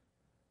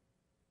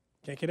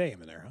 Can't get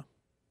AM in there, huh?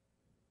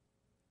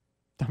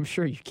 I'm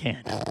sure you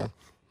can.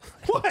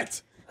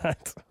 What?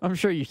 I'm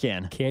sure you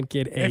can. Can't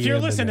get AM. If you're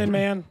listening,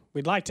 man,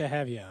 we'd like to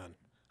have you on.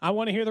 I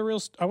want to hear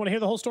I want to hear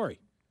the whole story.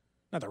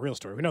 Not the real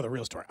story. We know the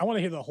real story. I want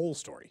to hear the whole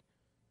story.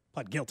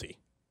 Pled guilty.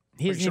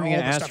 He isn't even going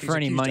to ask for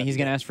any money. He's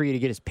going to ask for you to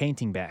get his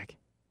painting back.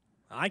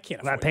 I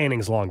can't. That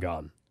painting's long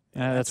gone.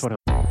 That's what.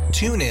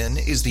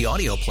 TuneIn is the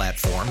audio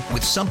platform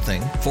with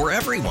something for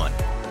everyone.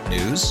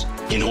 News.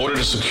 In order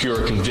to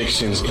secure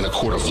convictions in a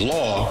court of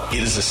law, it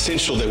is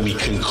essential that we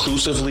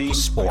conclusively.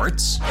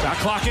 Sports. Shot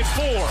clock at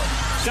 4.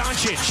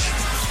 Doncic.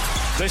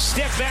 The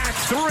step back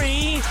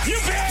 3. You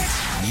bet.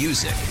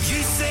 Music.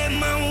 You set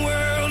my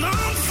world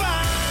on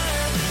fire.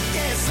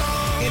 Yes,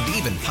 and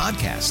even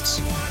podcasts.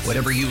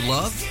 Whatever you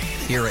love,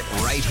 hear it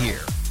right here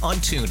on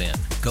TuneIn.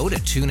 Go to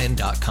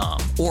TuneIn.com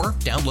or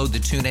download the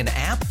TuneIn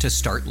app to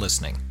start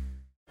listening.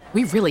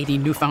 We really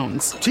need new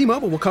phones.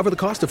 T-Mobile will cover the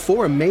cost of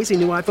 4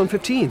 amazing new iPhone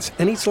 15s,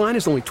 and each line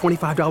is only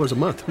 $25 a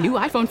month. New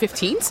iPhone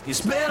 15s?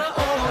 It's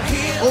better over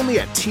here. Only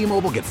at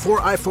T-Mobile, get 4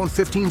 iPhone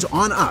 15s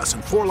on us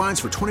and 4 lines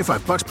for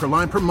 $25 per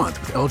line per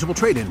month with eligible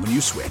trade-in when you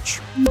switch.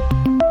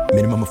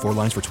 Minimum of 4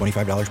 lines for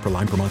 $25 per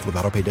line per month with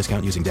autopay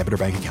discount using debit or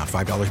bank account.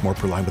 $5 more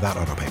per line without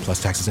autopay,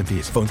 plus taxes and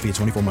fees. Phone fee at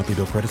 24 monthly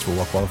bill credits for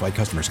well-qualified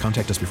customers.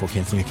 Contact us before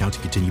canceling account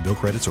to continue bill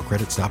credits or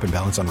credit stop and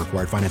balance on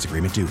required finance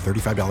agreement due.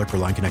 $35 per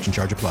line connection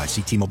charge applies.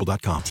 See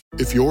T-Mobile.com.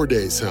 If your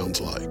day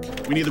sounds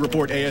like, we need the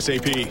report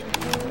ASAP,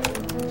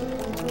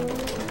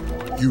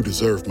 you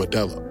deserve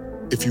Modelo.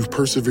 If you've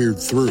persevered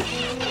through,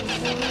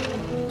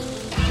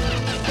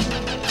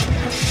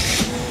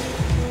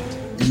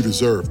 you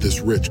deserve this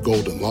rich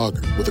golden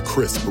lager with a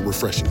crisp but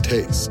refreshing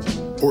taste.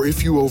 Or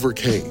if you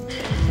overcame. 2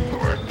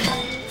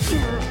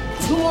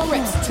 more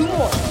reps, 2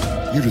 more.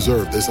 You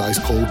deserve this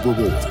ice-cold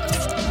reward.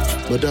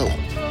 Modelo,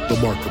 the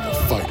Remarkable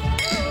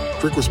Fighter.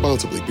 Drink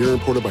responsibly. Beer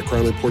imported by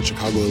Crown Imports,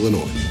 Chicago,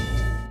 Illinois.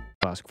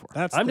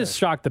 I'm just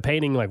shocked the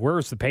painting,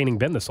 where's the painting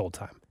been this whole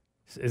time?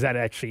 Is that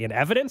actually in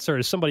evidence, or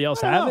does somebody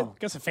else have it? I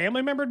guess a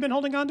family member had been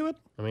holding on to it.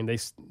 I mean, there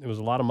was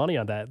a lot of money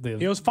on that.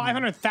 It was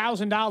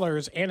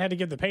 $500,000 and had to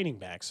give the painting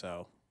back,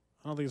 so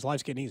I don't think his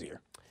life's getting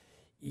easier.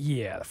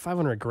 Yeah, the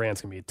 $500,000 going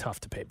to be tough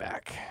to pay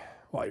back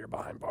while you're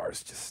behind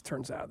bars. Just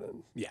turns out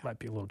that might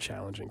be a little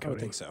challenging, Cody. I would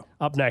think so.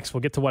 Up next,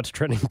 we'll get to what's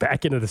trending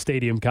back into the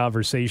stadium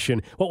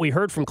conversation. What we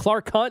heard from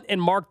Clark Hunt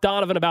and Mark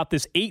Donovan about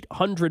this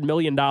 $800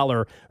 million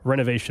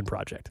renovation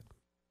project.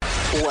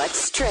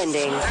 What's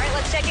trending? All right,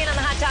 let's check in on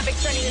the hot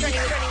topics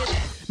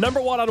trending.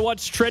 Number one on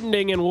what's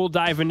trending, and we'll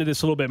dive into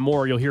this a little bit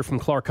more. You'll hear from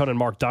Clark Hunt and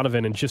Mark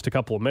Donovan in just a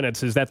couple of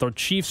minutes, is that the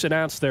Chiefs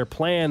announced their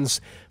plans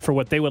for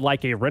what they would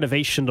like a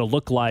renovation to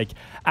look like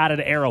out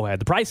at Arrowhead.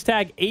 The price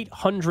tag,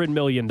 $800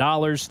 million,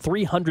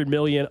 $300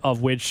 million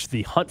of which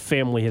the Hunt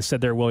family has said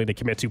they're willing to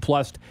commit to,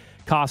 plus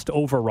cost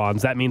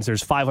overruns. That means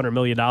there's $500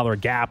 million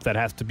gap that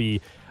has to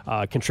be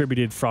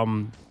contributed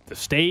from the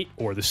state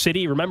or the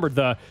city. Remember,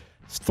 the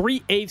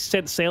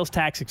 3/8 sales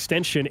tax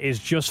extension is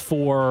just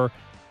for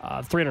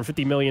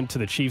 $350 million to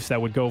the Chiefs. That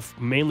would go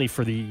mainly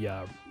for the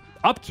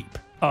upkeep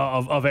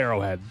of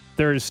Arrowhead.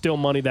 There is still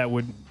money that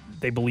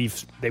they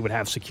believe they would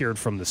have secured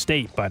from the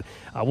state, but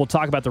we'll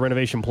talk about the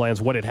renovation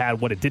plans, what it had,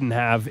 what it didn't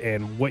have,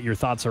 and what your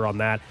thoughts are on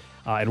that.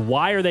 And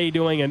why are they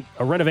doing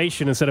a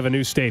renovation instead of a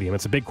new stadium?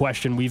 It's a big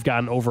question we've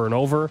gotten over and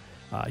over.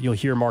 You'll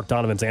hear Mark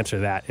Donovan's answer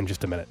to that in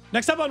just a minute.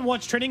 Next up on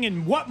What's Trending,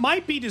 and what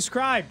might be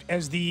described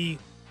as the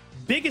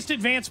biggest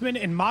advancement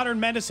in modern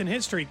medicine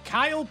history,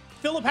 Kyle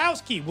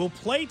Filipowski will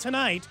play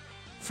tonight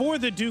for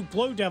the Duke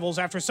Blue Devils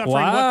after suffering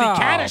what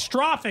the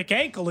catastrophic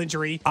ankle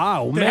injury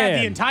that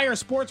had the entire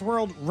sports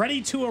world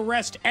ready to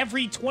arrest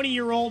every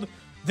 20-year-old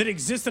that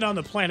existed on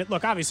the planet.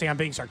 Look, obviously I'm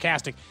being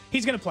sarcastic.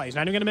 He's going to play. He's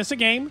not even going to miss a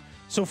game.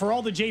 So for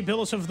all the Jay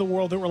Billis of the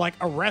world that were like,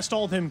 arrest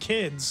all them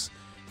kids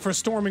for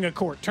storming a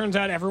court, turns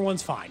out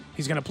everyone's fine.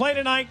 He's going to play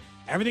tonight.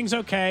 Everything's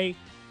okay.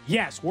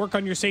 Yes, work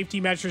on your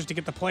safety measures to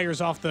get the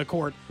players off the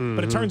court,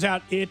 but it turns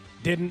out it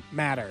didn't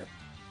matter.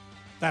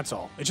 That's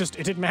all. It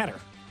didn't matter.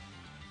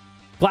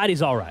 Glad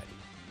he's all right.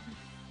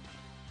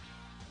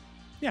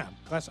 Yeah, I'm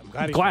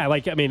glad he's I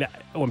want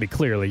to be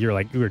clear,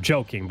 you were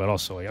joking, but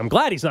also I'm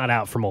glad he's not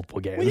out for multiple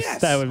games. Well, yes,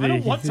 that would be, I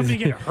don't want somebody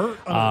to get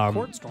hurt on a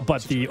court storm.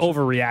 But the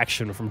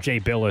overreaction from Jay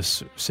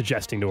Billis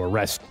suggesting to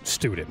arrest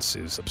students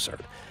is absurd.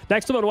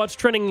 Next up on What's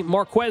Trending,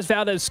 Marquez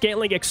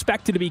Valdez-Scantling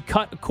expected to be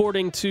cut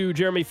according to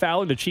Jeremy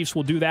Fowler. The Chiefs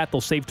will do that.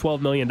 They'll save $12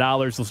 million.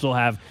 They'll still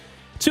have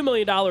 $2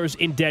 million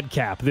in dead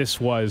cap. This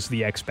was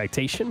the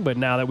expectation, but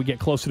now that we get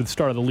closer to the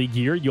start of the league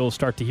year, you'll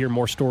start to hear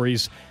more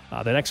stories.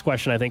 The next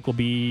question, I think, will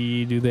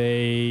be, do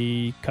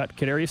they cut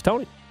Kadarius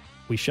Toney?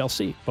 We shall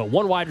see. But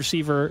one wide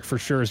receiver for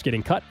sure is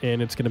getting cut,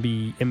 and it's going to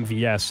be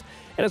MVS.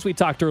 And as we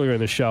talked earlier in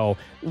the show,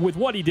 with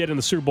what he did in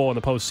the Super Bowl in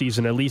the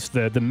postseason, at least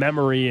the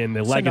memory and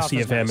the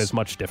legacy of him is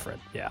much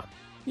different. Yeah.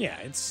 Yeah,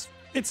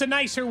 it's a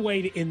nicer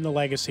way to end the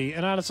legacy.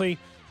 And honestly,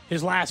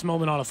 his last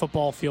moment on a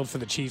football field for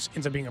the Chiefs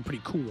ends up being a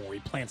pretty cool where he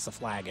plants the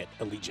flag at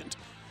Allegiant.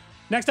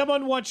 Next up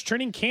on What's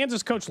Trending,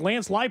 Kansas coach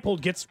Lance Leipold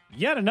gets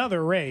yet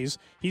another raise.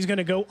 He's going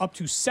to go up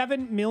to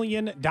 $7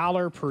 million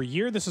per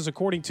year. This is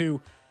according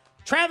to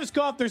Travis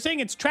Goff. They're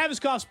saying it's Travis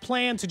Goff's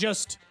plan to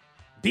just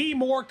be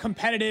more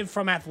competitive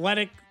from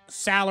athletic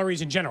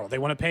salaries in general. They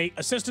want to pay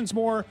assistants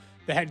more,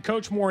 the head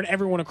coach more, and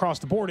everyone across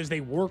the board as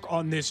they work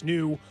on this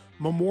new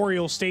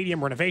Memorial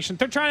Stadium renovation.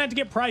 They're trying not to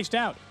get priced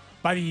out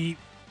by the,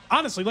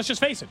 honestly, let's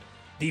just face it,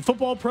 the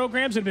football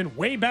programs have been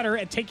way better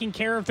at taking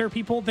care of their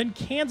people than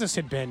Kansas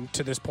had been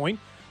to this point.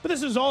 But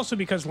this is also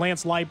because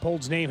Lance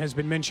Leipold's name has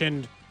been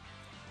mentioned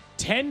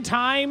 10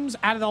 times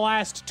out of the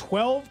last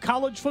 12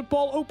 college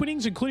football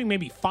openings, including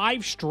maybe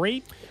 5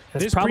 straight.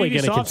 That's this probably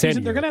previous going to offseason,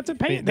 continue. they're going to have to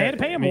pay. They had to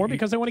pay him more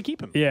because they want to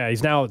keep him. Yeah,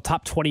 he's now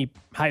top 20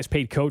 highest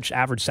paid coach,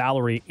 average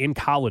salary in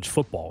college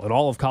football, in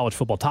all of college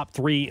football, top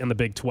 3 in the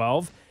Big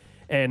 12.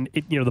 And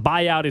the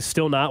buyout is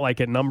still not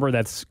like a number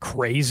that's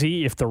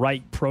crazy. If the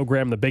right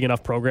program, the big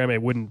enough program, it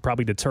wouldn't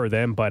probably deter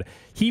them. But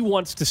he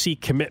wants to see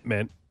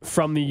commitment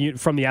from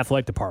the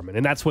athletic department,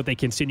 and that's what they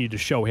continue to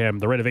show him,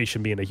 the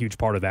renovation being a huge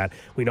part of that.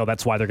 We know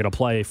that's why they're going to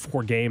play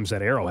 4 games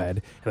at Arrowhead,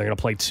 and they're going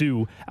to play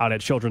 2 out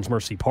at Children's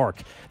Mercy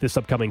Park this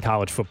upcoming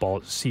college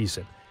football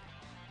season.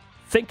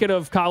 Thinking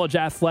of college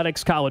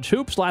athletics, college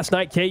hoops, last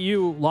night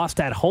KU lost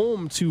at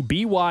home to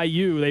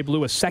BYU. They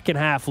blew a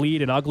second-half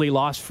lead, an ugly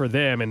loss for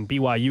them, and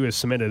BYU has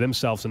cemented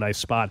themselves a nice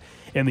spot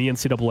in the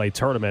NCAA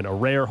tournament. A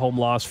rare home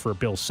loss for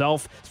Bill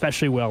Self,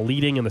 especially while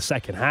leading in the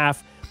second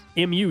half.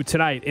 MU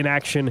tonight in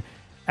action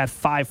at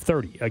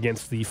 5:30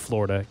 against the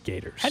Florida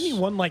Gators. Hadn't he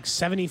won like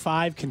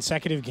 75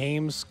 consecutive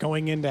games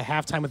going into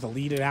halftime with a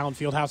lead at Allen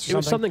Fieldhouse or It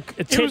was something.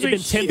 It had been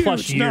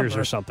 10-plus years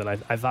or something. I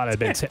thought it had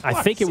been 10.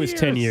 I think it was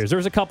 10 years. There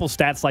was a couple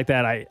stats like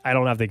that. I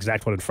don't have the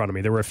exact one in front of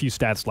me. There were a few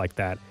stats like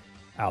that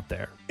out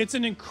there. It's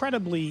an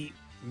incredibly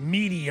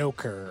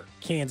mediocre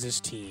Kansas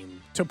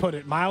team, to put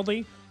it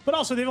mildly. But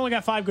also, they've only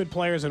got 5 good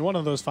players, and one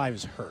of those 5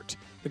 is hurt.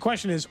 The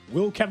question is,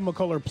 will Kevin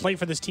McCullough play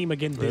for this team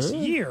again this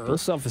year? Bill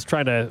Self is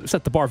trying to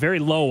set the bar very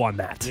low on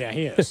that. Yeah,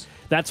 he is.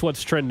 That's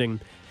what's trending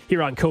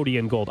here on Cody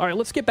and Gold. All right,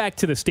 let's get back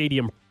to the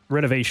stadium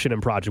renovation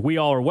and project. We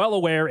all are well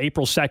aware,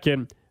 April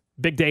 2nd,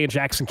 big day in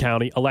Jackson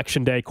County,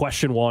 Election Day,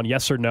 question 1,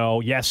 yes or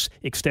no. Yes,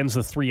 extends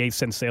the 3/8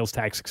 cent sales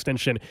tax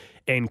extension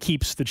and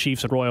keeps the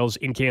Chiefs and Royals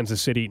in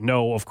Kansas City.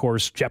 No, of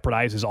course,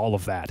 jeopardizes all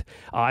of that.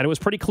 And it was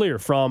pretty clear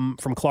from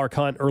Clark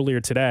Hunt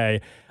earlier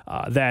today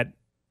that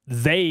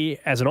they,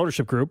 as an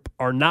ownership group,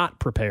 are not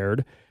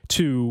prepared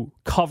to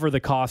cover the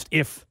cost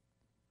if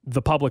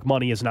the public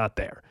money is not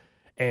there.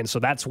 And so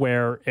that's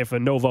where, if a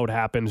no vote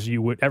happens,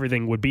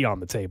 everything would be on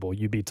the table.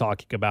 You'd be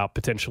talking about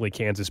potentially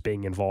Kansas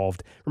being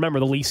involved. Remember,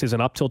 the lease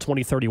isn't up till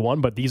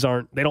 2031, but they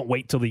don't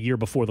wait till the year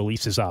before the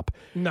lease is up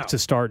to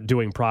start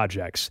doing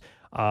projects.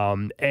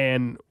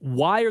 And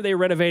why are they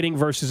renovating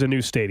versus a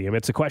new stadium?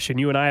 It's a question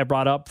you and I have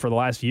brought up for the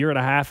last year and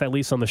a half, at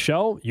least on the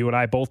show. You and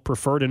I both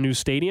preferred a new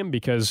stadium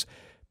because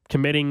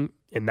committing,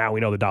 and now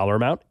we know the dollar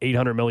amount,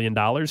 $800 million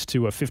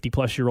to a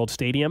 50-plus-year-old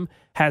stadium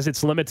has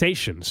its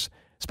limitations,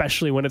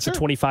 especially when it's a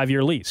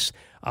 25-year lease.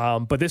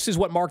 But this is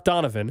what Mark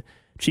Donovan,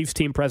 Chiefs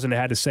team president,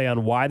 had to say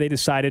on why they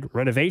decided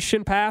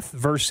renovation path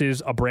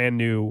versus a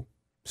brand-new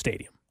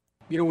stadium.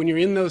 When you're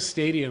in those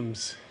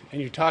stadiums and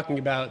you're talking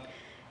about,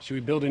 should we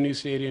build a new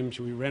stadium,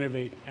 should we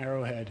renovate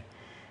Arrowhead,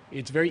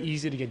 it's very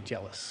easy to get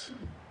jealous.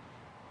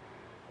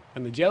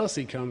 And the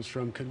jealousy comes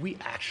from, could we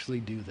actually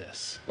do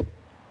this?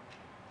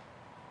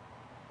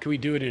 Could we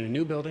do it in a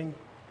new building?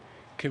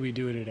 Could we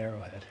do it at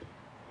Arrowhead?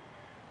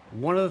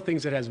 One of the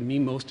things that has me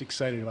most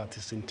excited about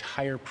this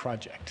entire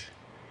project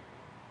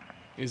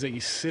is that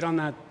you sit on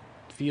that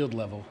field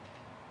level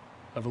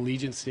of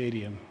Allegiant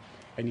Stadium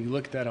and you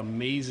look at that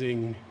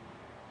amazing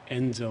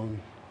end zone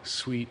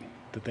suite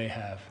that they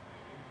have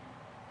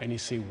and you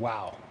say,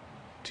 wow,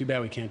 too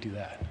bad we can't do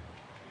that.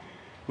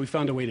 We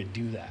found a way to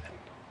do that.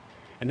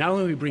 And not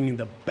only are we bringing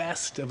the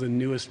best of the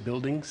newest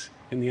buildings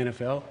in the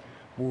NFL,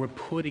 but we're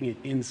putting it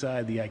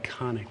inside the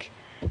iconic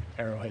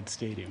Arrowhead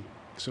Stadium.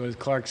 So as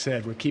Clark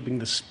said, we're keeping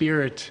the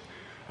spirit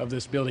of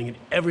this building and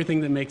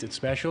everything that makes it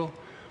special,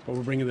 but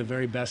we're bringing the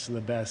very best of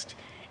the best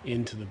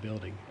into the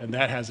building. And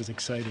that has us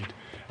excited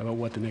about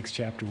what the next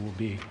chapter will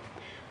be.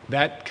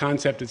 That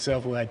concept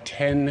itself will add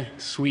 10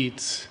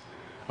 suites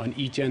on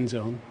each end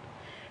zone.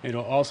 And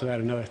it'll also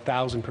add another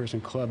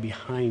 1,000-person club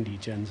behind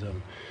each end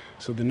zone.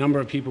 So the number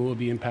of people who will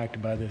be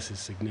impacted by this is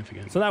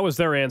significant. So that was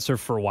their answer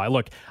for why.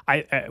 Look,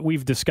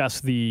 we've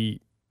discussed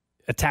the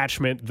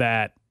attachment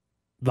that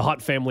the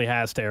Hunt family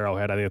has to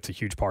Arrowhead, I think that's a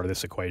huge part of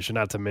this equation,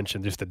 not to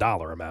mention just the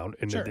dollar amount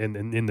in, Sure.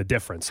 in the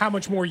difference. How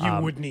much more you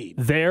would need.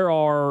 There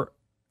are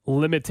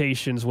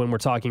limitations when we're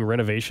talking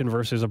renovation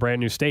versus a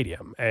brand new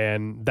stadium.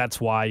 And that's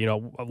why,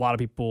 a lot of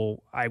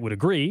people, I would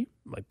agree,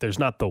 like there's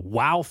not the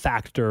wow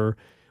factor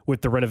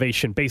with the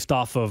renovation based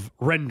off of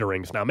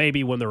renderings. Now,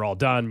 maybe when they're all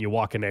done, you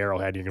walk into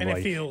Arrowhead, you're going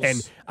to be like,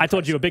 and I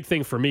told you a big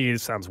thing for me, it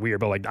sounds weird,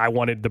 but like I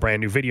wanted the brand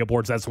new video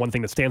boards. That's one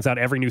thing that stands out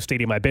every new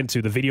stadium I've been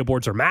to. The video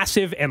boards are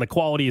massive and the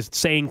quality is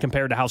insane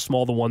compared to how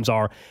small the ones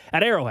are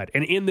at Arrowhead.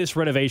 And in this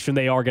renovation,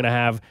 they are going to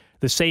have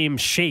the same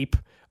shape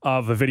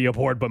of a video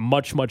board, but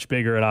much, much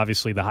bigger and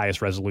obviously the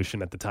highest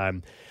resolution at the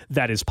time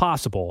that is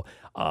possible.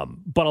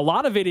 But a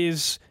lot of it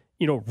is,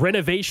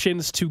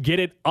 renovations to get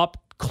it up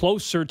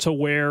closer to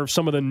where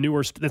some of the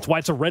newer, that's why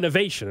it's a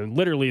renovation, and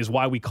literally is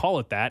why we call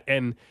it that.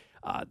 And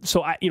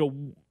so,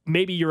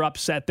 maybe you're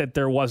upset that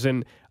there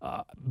wasn't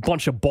a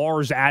bunch of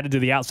bars added to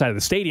the outside of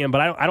the stadium,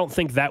 but I don't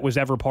think that was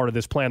ever part of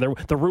this plan.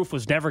 The roof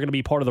was never going to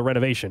be part of the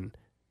renovation.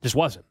 Just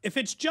wasn't. If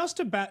it's just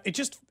about,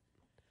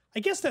 I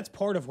guess that's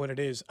part of what it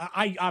is.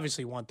 I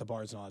obviously want the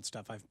bars and all that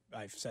stuff.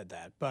 I've said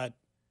that. But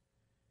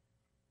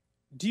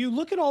do you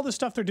look at all the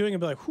stuff they're doing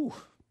and be like, whew,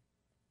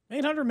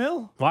 $800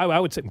 million? Well, I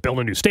would say build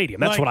a new stadium.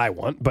 That's what I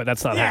want, but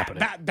that's not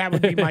happening. That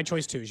would be my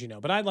choice too, as you know.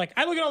 But I look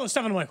at all this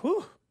stuff and I'm like,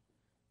 whew,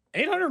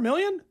 $800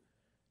 million?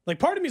 Like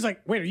part of me is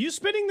like, wait, are you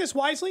spending this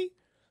wisely?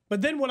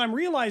 But then what I'm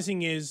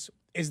realizing is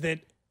that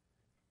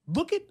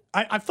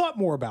I've thought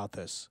more about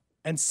this,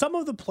 and some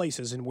of the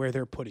places in where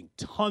they're putting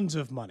tons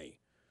of money,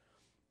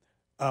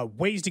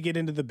 ways to get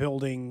into the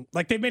building,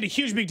 like they've made a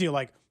huge big deal,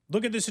 like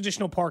look at this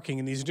additional parking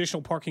and these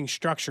additional parking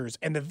structures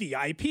and the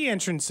VIP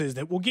entrances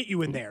that will get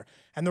you in there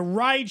and the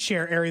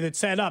rideshare area that's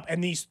set up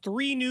and these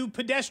 3 new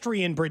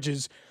pedestrian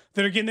bridges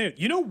that are getting there.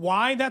 You know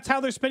why that's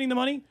how they're spending the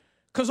money?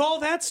 Because all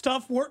that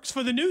stuff works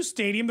for the new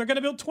stadium they're going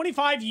to build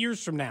 25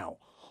 years from now.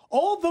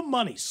 All the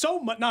money, so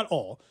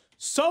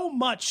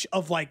much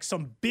of like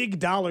some big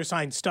dollar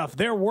sign stuff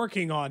they're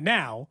working on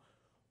now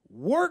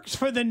works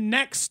for the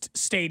next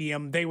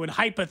stadium they would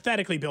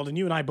hypothetically build, and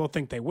you and I both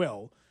think they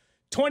will,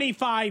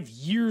 25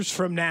 years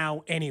from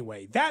now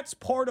anyway. That's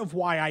part of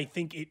why I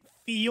think it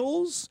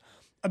feels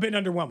a bit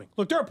underwhelming.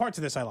 Look, there are parts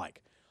of this I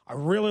like. I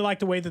really like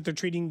the way that they're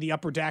treating the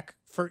upper deck,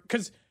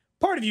 because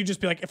part of you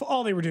just be like, if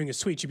all they were doing is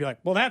suites, you'd be like,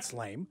 well, that's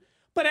lame.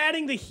 But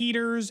adding the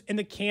heaters and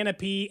the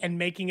canopy and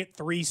making it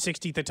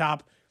 360 at the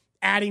top,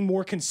 adding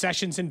more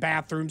concessions and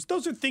bathrooms,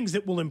 those are things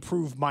that will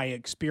improve my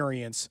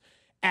experience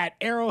at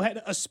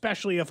Arrowhead,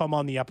 especially if I'm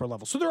on the upper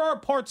level. So there are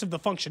parts of the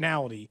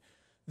functionality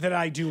that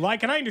I do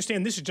like, and I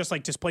understand this is just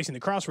like displacing the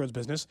Crossroads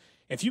business.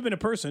 If you've been a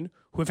person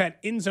who have had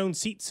in-zone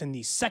seats in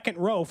the second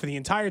row for the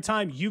entire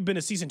time you've been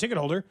a season ticket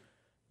holder,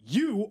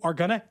 you are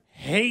going to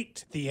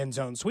hate the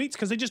in-zone suites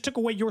because they just took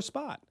away your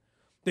spot.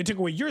 They took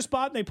away your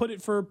spot, and they put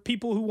it for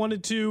people who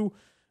wanted to,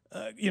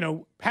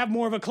 have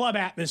more of a club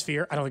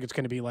atmosphere. I don't think it's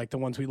going to be like the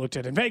ones we looked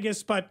at in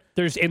Vegas, but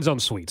there's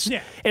in-zone suites.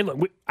 Yeah. And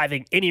look, I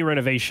think any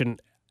renovation,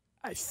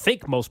 I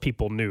think most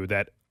people knew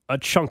that a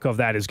chunk of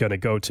that is going to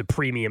go to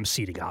premium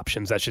seating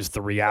options. That's just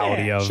the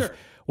reality of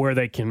where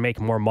they can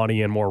make more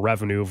money and more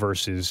revenue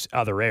versus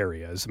other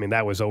areas. I mean,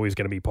 that was always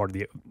going to be part of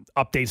the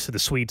updates to the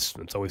suites.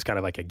 It's always kind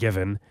of like a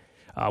given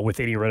with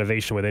any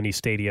renovation, with any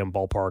stadium,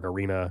 ballpark,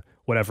 arena,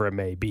 whatever it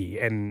may be.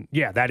 And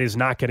yeah, that is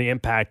not going to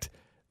impact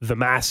the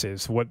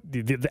masses.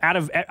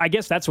 I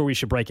guess that's where we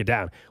should break it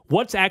down.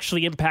 What's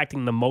actually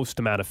impacting the most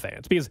amount of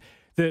fans? Because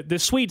the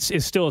suites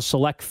is still a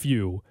select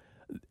few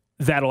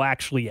that'll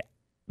actually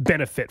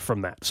benefit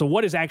from that. So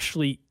what is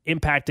actually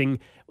impacting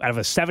out of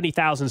a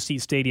 70,000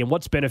 seat stadium?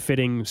 What's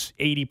benefiting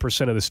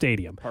 80% of the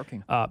stadium?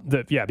 Parking.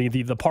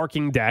 The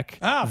parking deck.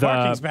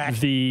 Parking's back.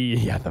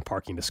 The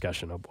parking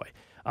discussion. Oh boy.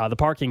 The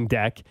parking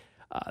deck,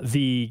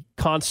 the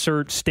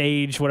concert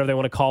stage, whatever they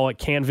want to call it,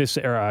 canvas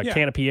or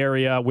canopy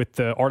area with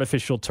the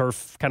artificial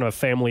turf, kind of a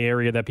family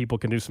area that people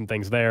can do some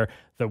things there.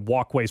 The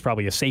walkway is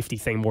probably a safety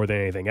thing more than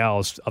anything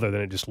else, other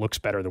than it just looks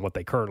better than what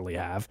they currently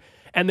have.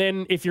 And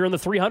then if you're in the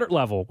 300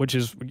 level, which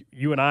is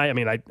you and I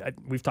mean,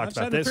 we've talked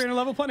about this. The 300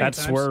 level plenty that's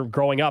of times. where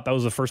growing up, that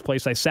was the first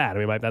place I sat.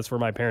 I mean, that's where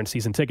my parents'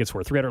 season tickets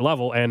were, 300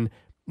 level, and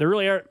there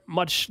really aren't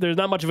much. There's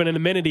not much of an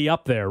amenity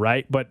up there,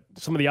 right? But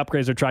some of the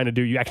upgrades they're trying to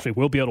do, you actually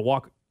will be able to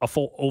walk a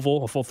full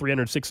oval, a full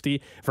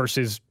 360,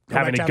 versus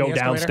having to go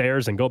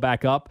downstairs and go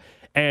back up.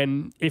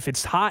 And if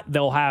it's hot,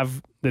 they'll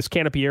have this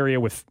canopy area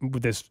with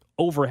this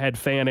overhead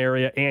fan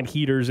area and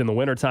heaters in the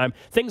wintertime.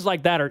 Things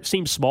like that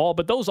seem small,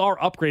 but those are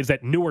upgrades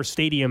that newer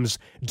stadiums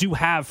do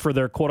have for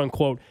their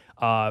quote-unquote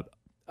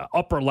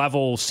upper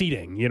level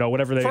seating,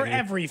 whatever they... For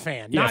every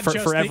fan, not just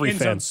for every the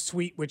in-zone fan.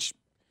 suite, which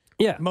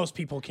most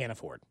people can't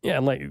afford. Yeah,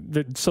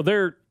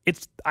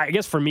 it's I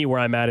guess for me where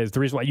I'm at is the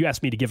reason why you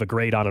asked me to give a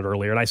grade on it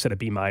earlier, and I said a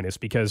B-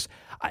 because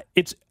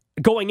it's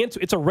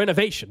a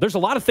renovation. There's a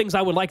lot of things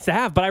I would like to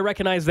have, but I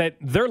recognize that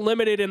they're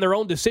limited in their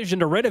own decision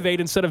to renovate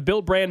instead of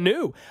build brand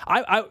new.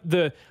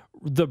 The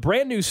the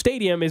brand new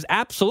stadium is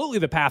absolutely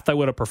the path I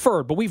would have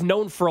preferred, but we've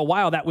known for a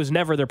while that was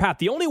never their path.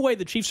 The only way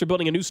the Chiefs are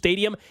building a new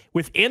stadium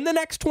within the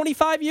next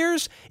 25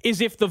 years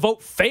is if the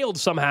vote failed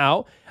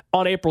somehow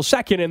on April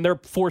 2nd and they're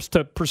forced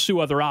to pursue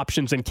other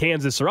options in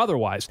Kansas or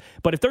otherwise.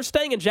 But if they're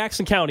staying in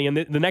Jackson County in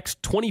the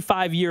next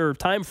 25-year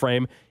time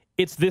frame,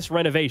 it's this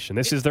renovation.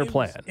 This is their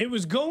plan. It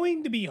was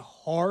going to be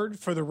hard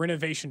for the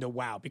renovation to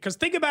wow, because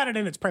think about it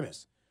in its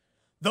premise.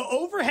 The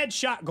overhead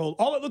shot goal,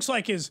 all it looks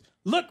like is,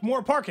 look,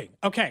 more parking.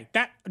 Okay,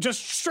 that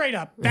just straight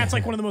up, that's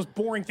like one of the most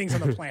boring things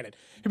on the planet.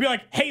 You'd be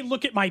like, hey,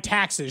 look at my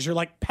taxes. You're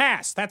like,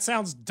 pass. That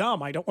sounds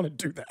dumb. I don't want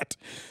to do that.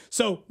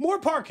 So more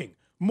parking,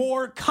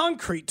 more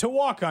concrete to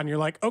walk on. You're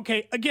like,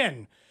 okay,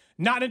 again,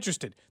 not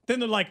interested. Then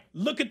they're like,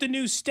 look at the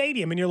new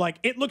stadium. And you're like,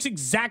 it looks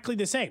exactly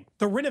the same.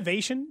 The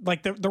renovation,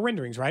 like the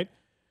renderings, right?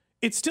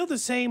 It's still the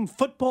same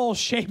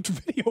football-shaped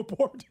video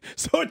board,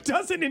 so it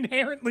doesn't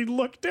inherently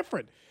look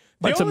different.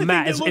 But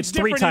it's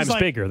 3 times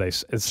bigger.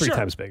 It's 3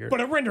 times bigger. But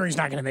a rendering's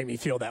not going to make me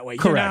feel that way.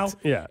 Correct.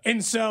 You know? Yeah.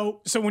 And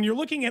so when you're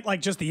looking at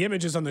like just the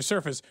images on the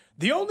surface,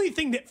 the only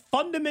thing that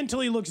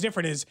fundamentally looks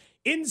different is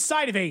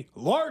inside of a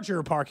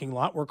larger parking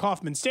lot where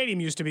Kauffman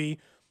Stadium used to be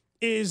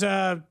is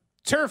a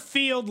turf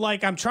field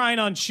like I'm trying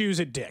on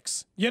shoes at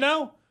Dick's. You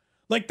know?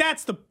 Like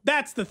that's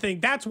the thing.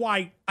 That's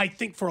why I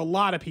think for a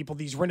lot of people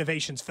these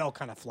renovations fell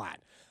kind of flat.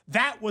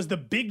 That was the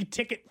big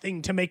ticket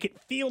thing to make it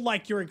feel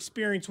like your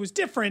experience was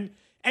different.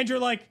 And you're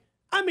like,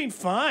 I mean,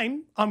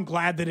 fine. I'm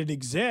glad that it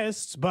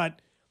exists,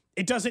 but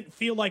it doesn't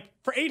feel like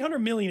for $800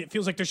 million, it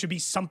feels like there should be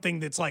something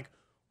that's like,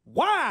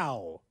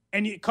 wow.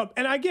 And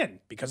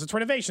again, because it's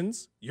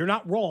renovations, you're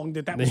not wrong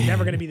that was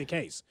never going to be the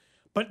case.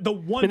 But the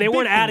one, they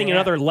weren't adding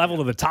another level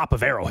to the top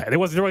of Arrowhead. There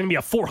wasn't going to be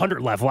a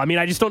 400 level. I mean,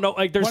 I just don't know.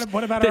 Like, there's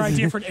what about our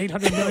idea for an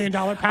 $800 million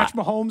Patrick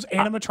Mahomes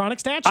animatronic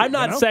statue? I'm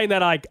not saying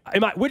that.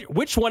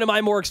 Which one am I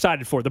more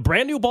excited for? The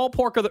brand new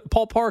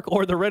ballpark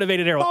or the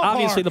renovated Arrowhead?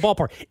 Obviously, the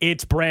ballpark.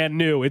 It's brand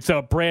new. It's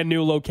a brand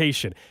new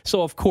location.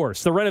 So of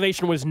course, the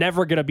renovation was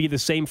never going to be the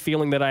same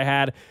feeling that I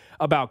had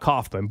about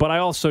Kauffman. But I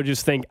also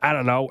just think, I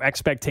don't know,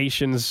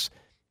 expectations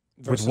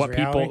versus with what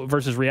reality. People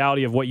versus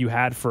reality of what you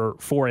had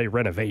for a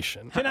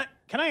renovation.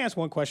 Can I ask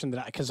one question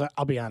because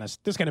I'll be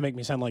honest, this is going to make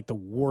me sound like the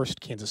worst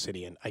Kansas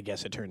Cityan, I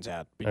guess it turns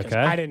out, because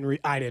I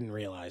didn't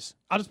realize.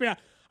 I'll just be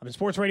honest. I've been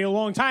sports radio a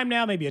long time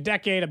now, maybe a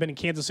decade. I've been in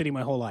Kansas City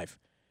my whole life.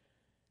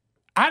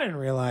 I didn't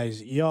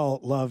realize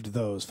y'all loved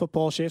those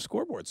football-shaped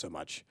scoreboards so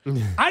much.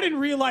 I didn't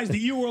realize that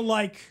you were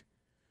like,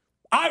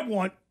 I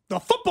want the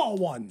football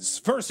ones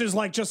versus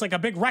like just like a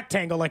big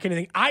rectangle like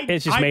anything. It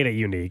just made it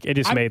unique. It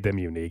just made them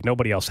unique.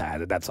 Nobody else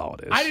had it. That's all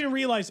it is. I didn't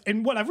realize,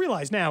 and what I've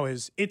realized now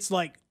is it's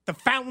like the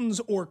fountains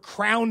or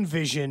Crown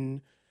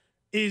Vision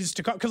is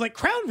to, because like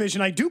Crown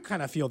Vision, I do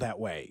kind of feel that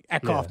way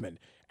at Kauffman.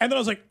 And then I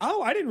was like,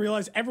 oh, I didn't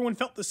realize everyone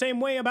felt the same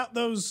way about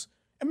those.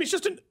 I mean, it's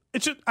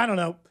just I don't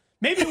know.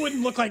 Maybe it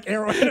wouldn't look like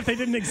Arrowhead if they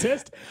didn't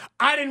exist.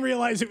 I didn't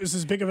realize it was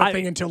as big of a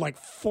thing until like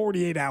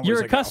 48 hours ago.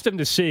 You're accustomed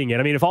to seeing it.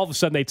 I mean, if all of a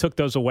sudden they took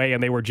those away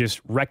and they were just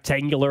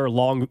rectangular,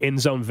 long end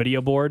zone video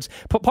boards,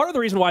 but part of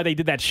the reason why they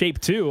did that shape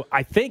too,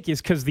 I think,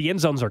 is because the end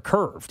zones are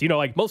curved. You know,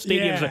 like most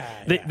stadiums,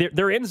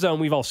 their end zone,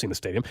 we've all seen the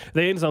stadium,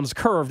 the end zone's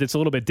curved. It's a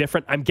little bit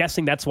different. I'm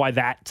guessing that's why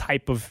that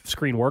type of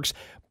screen works.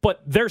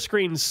 But their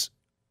screens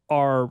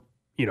are,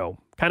 you know,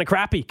 kind of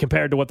crappy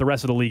compared to what the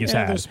rest of the league has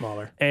had. They're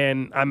smaller.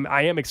 And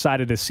I am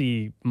excited to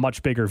see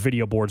much bigger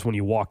video boards when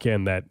you walk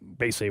in that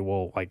basically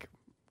will like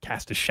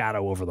cast a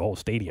shadow over the whole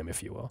stadium,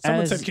 if you will.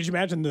 Someone said, could you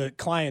imagine the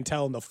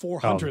clientele in the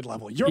 400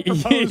 level? Your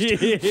proposed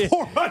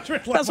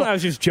 400 level. That's why I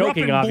was just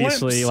joking,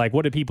 obviously. Like,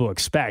 what did people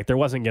expect? There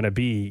wasn't going to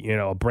be, you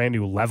know, a brand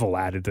new level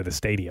added to the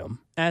stadium.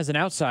 As an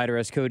outsider,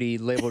 as Cody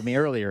labeled me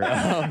earlier.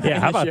 Yeah,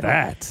 how about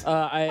that?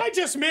 I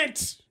just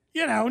meant...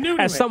 You know, new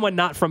to as someone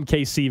not from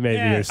KC,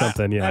 maybe or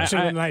something. Yeah, that's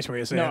a nice way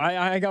to say it. No,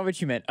 I got what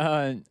you meant.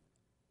 I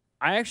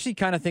actually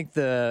kind of think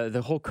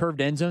the whole curved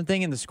end zone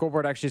thing and the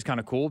scoreboard actually is kind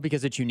of cool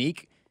because it's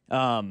unique.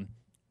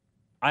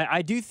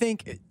 I do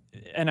think,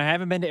 and I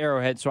haven't been to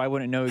Arrowhead, so I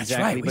wouldn't know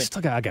exactly. That's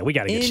right. We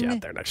got to get you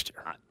out there next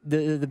year.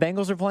 The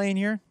Bengals are playing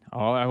here.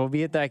 Oh, I will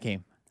be at that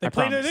game. They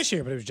played it this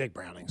year, but it was Jake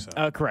Browning.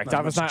 So correct.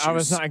 I was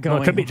not going.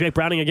 Well, it could be Jake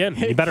Browning again.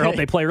 You better hope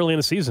they play early in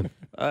the season.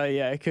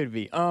 Yeah, it could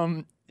be.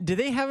 Do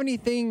they have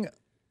anything?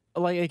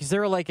 Like, is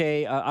there like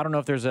a I don't know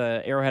if there's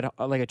a Arrowhead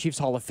like a Chiefs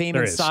Hall of Fame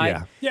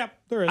inside? Yeah,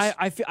 there is.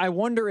 I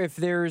wonder if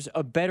there's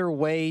a better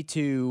way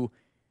to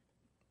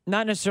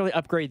not necessarily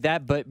upgrade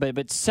that,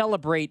 but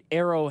celebrate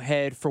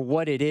Arrowhead for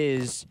what it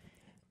is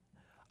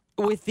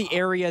with the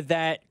area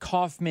that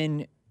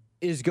Kauffman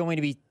is going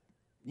to be,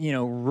 you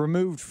know,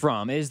 removed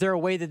from. Is there a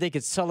way that they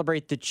could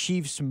celebrate the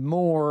Chiefs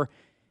more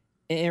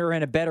or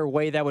in a better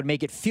way that would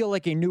make it feel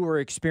like a newer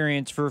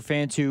experience for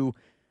fans who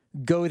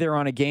go there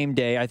on a game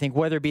day? I think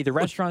whether it be the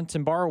restaurants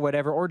and bar or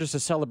whatever, or just a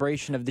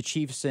celebration of the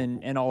Chiefs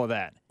and all of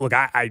that. Look,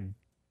 I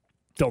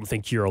don't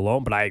think you're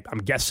alone, but I'm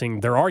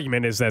guessing their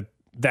argument is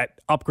that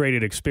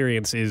upgraded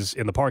experience is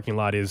in the parking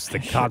lot is the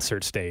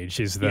concert stage,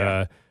 is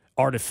the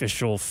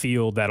artificial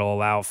field that'll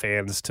allow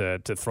fans to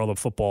throw the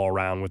football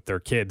around with their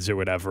kids or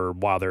whatever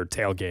while they're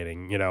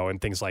tailgating,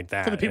 and things like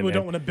that. For the people who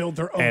don't want to build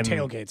their own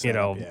tailgates.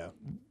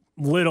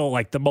 Little,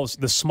 like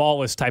the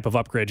smallest type of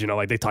upgrade,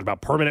 like they talk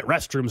about permanent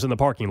restrooms in the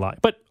parking lot.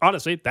 But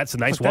honestly, that's a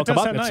nice welcome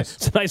upgrade.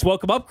 It's a nice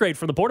welcome upgrade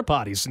for the porta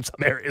potties in some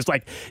areas.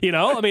 Like,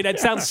 it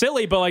sounds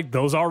silly, but like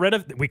those are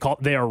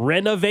they are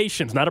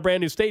renovations, not a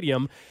brand new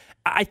stadium.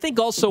 I think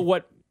also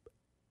what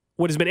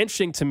has been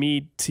interesting to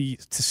me to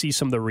see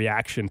some of the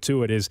reaction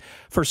to it is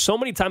for so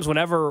many times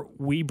whenever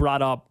we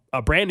brought up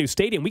a brand new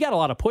stadium, we got a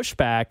lot of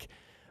pushback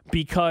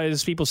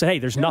because people say, hey,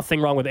 there's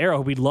nothing wrong with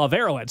Arrowhead. We'd love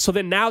Arrowhead. So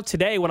then now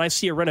today when I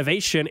see a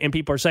renovation and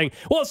people are saying,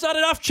 well, it's not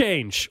enough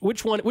change.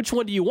 Which one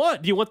do you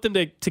want? Do you want them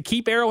to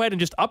keep Arrowhead and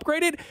just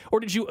upgrade it?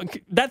 Or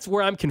that's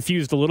where I'm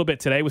confused a little bit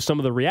today with some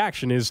of the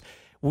reaction is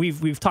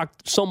we've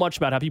talked so much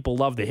about how people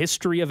love the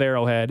history of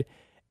Arrowhead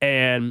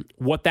and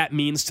what that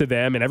means to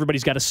them. And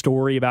everybody's got a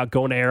story about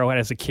going to Arrowhead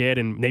as a kid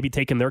and maybe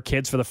taking their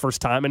kids for the first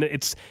time. And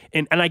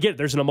and I get it.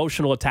 There's an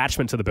emotional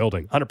attachment to the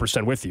building.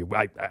 100% with you.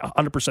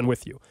 100%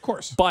 with you. Of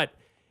course. But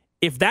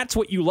if that's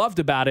what you loved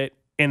about it,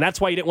 and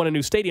that's why you didn't want a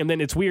new stadium,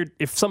 then it's weird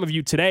if some of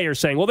you today are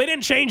saying, well, they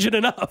didn't change it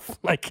enough.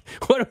 Like,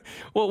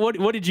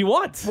 what did you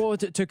want? Well,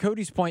 to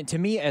Cody's point, to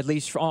me, at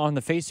least on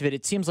the face of it,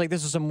 it seems like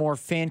this is a more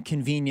fan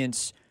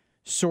convenience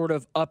sort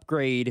of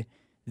upgrade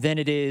than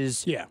it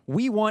is. Yeah.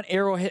 We want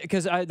Arrowhead,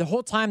 because the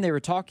whole time they were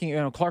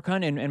talking, Clark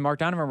Hunt and Mark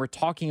Donovan were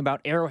talking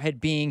about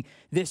Arrowhead being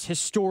this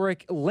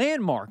historic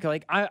landmark.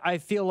 Like, I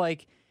feel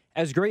like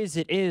as great as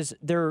it is,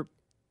 there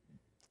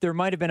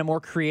might have been a more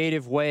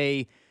creative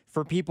way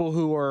for people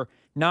who are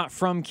not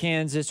from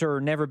Kansas or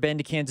never been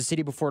to Kansas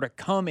City before to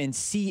come and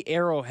see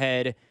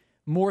Arrowhead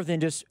more than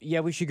just,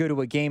 we should go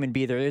to a game and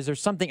be there. Is there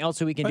something else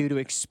that we can do to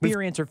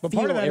experience or feel But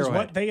part of that Arrowhead? is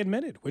what they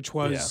admitted, which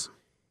was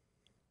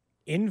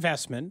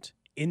investment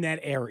in that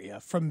area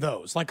from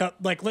those. Like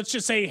let's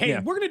just say, hey,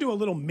 we're going to do a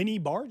little mini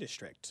bar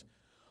district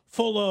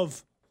full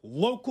of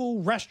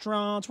local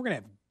restaurants. We're going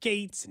to have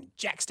Gates and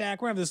Jack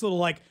Stack. We're going to have this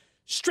little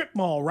strip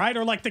mall, right?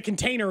 Or like the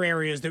container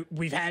areas that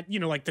we've had,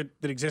 that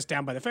exist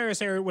down by the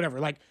Ferris area, whatever,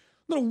 like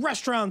little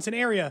restaurants and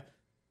area.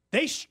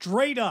 They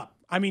straight up,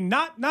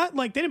 not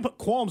like they didn't put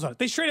qualms on it.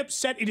 They straight up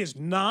said it is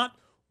not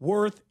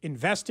worth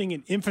investing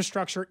in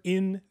infrastructure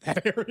in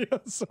that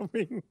area. So,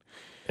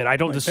 and I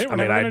don't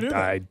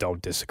I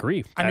don't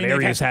disagree. That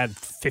area's had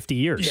 50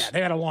 years. Yeah,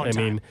 they had a long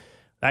time.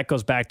 That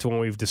goes back to when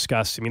we've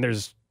discussed,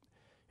 there's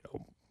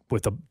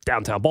with the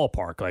downtown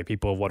ballpark, like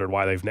people have wondered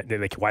why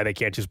they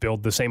can't just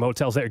build the same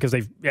hotels there because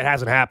it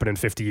hasn't happened in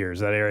 50 years.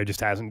 That area just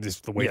hasn't.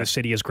 Just the way the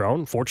city has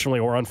grown, fortunately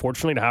or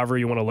unfortunately, however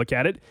you want to look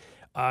at it,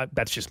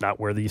 that's just not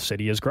where the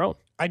city has grown.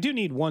 I do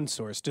need one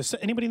source. Does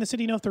anybody in the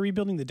city know if they're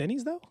rebuilding the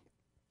Denny's though?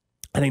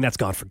 I think that's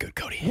gone for good,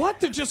 Cody. What?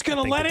 They're just going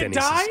to let it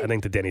die? I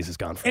think the Denny's is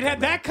gone for good. It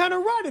had that kind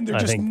of run, and they're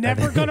just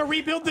never going to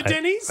rebuild the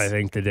Denny's? I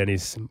think the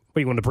Denny's...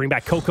 What, you want to bring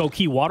back Cocoa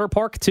Key Water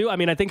Park, too? I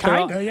think they're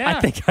all... Yeah.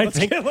 Let's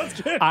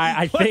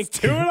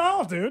do it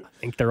all, dude. I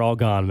think they're all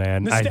gone,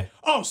 man.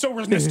 So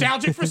we're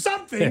nostalgic for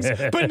some things,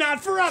 but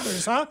not for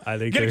others, huh? I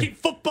think Got to keep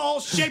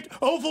football-shaped,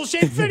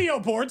 oval-shaped video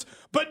boards,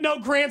 but no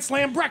Grand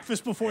Slam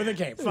breakfast before the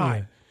game.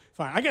 Fine.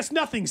 I guess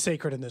nothing's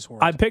sacred in this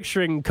world. I'm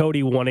picturing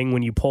Cody wanting,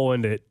 when you pull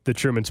into the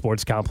Truman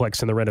Sports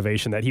Complex in the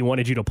renovation, that he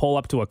wanted you to pull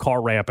up to a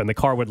car ramp and the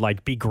car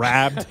would be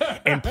grabbed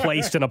and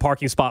placed in a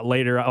parking spot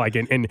later,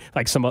 in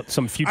some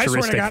futuristic I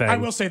swear to God, thing. I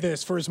will say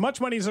this: for as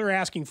much money as they're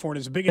asking for, and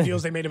as big a deal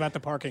as they made about the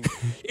parking,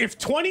 if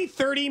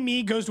 2030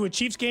 me goes to a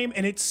Chiefs game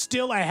and it's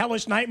still a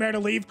hellish nightmare to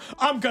leave,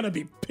 I'm gonna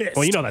be pissed.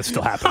 Well, that's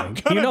still happening.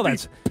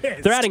 Pissed.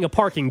 They're adding a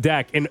parking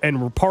deck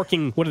and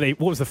parking. What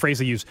was the phrase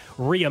they use?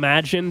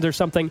 Reimagined or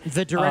something?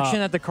 The direction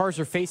that the cars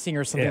are facing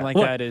or something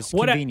that is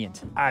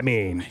convenient.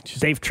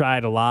 They've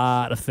tried a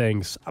lot of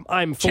things.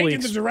 I'm fully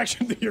changing the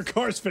direction that your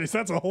cars face.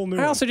 That's a whole new.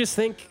 I also just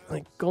think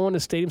going to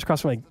stadiums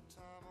across from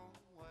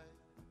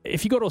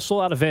if you go to a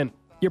sold out event,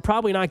 you're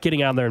probably not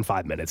getting out there in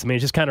 5 minutes.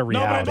 It's just kind of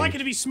reality. No, but I'd like it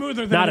to be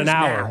smoother than not an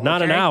hour. Now,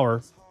 not an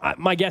hour.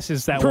 My guess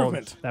is that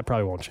Improvement. that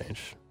probably won't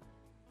change.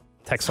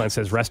 Text line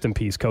says, rest in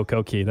peace,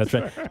 Cocoa Key. That's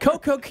right.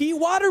 Cocoa Key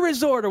Water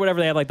Resort or whatever.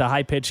 They had the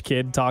high-pitched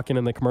kid talking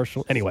in the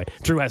commercial. Anyway,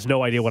 Drew has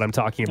no idea what I'm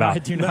talking about. I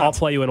do not. I'll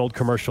play you an old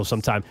commercial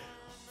sometime.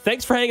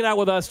 Thanks for hanging out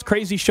with us.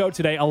 Crazy show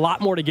today. A lot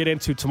more to get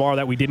into tomorrow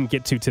that we didn't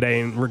get to today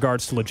in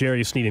regards to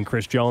L'Jarius Sneed and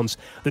Chris Jones.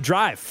 The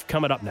Drive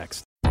coming up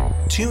next.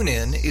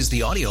 TuneIn is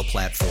the audio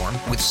platform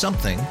with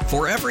something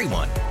for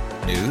everyone.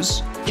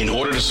 News. In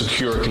order to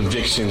secure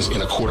convictions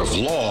in a court of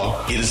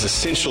law, it is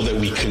essential that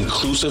we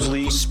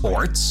conclusively...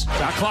 Sports.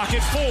 Got clock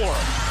at 4.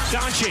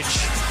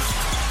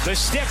 Doncic. The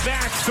step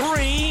back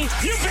 3.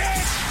 You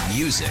bet.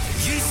 Music.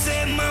 You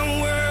set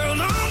my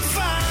world on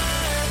fire.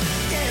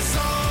 Yes,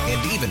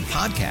 and even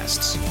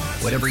podcasts.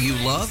 Whatever you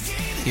love,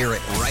 hear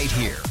it right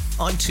here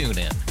on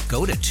TuneIn.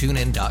 Go to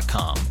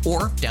TuneIn.com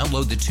or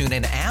download the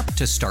TuneIn app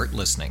to start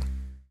listening.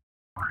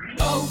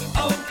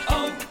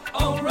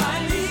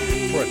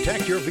 O'Reilly. For a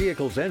Protect your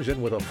vehicle's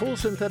engine with a full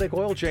synthetic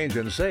oil change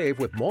and save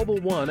with Mobile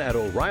One at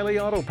O'Reilly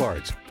Auto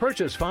Parts.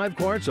 Purchase 5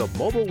 quarts of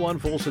Mobile One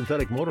full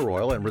synthetic motor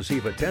oil and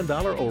receive a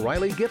 $10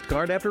 O'Reilly gift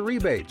card after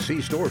rebate.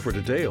 See store for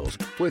details.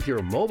 With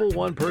your Mobile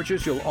One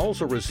purchase, you'll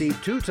also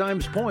receive 2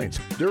 times points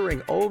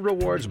during O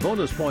Rewards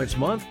Bonus Points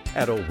Month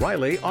at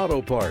O'Reilly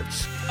Auto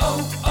Parts.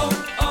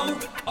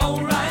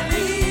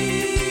 O'Reilly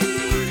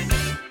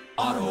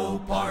Auto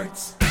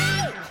Parts.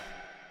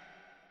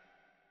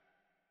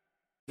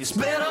 It's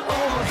better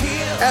over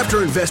here.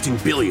 After investing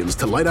billions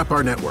to light up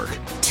our network,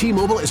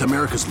 T-Mobile is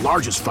America's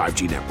largest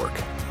 5G network.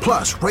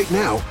 Plus, right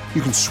now,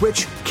 you can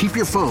switch, keep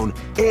your phone,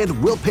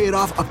 and we'll pay it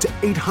off up to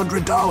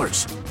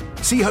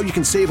 $800. See how you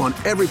can save on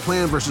every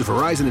plan versus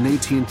Verizon and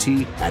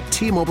AT&T at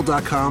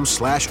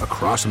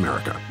T-Mobile.com/across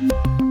America.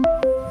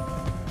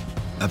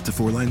 Up to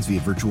 4 lines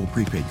via virtual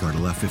prepaid card.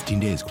 Allow 15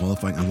 days.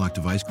 Qualifying unlocked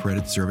device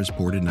credit service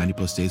ported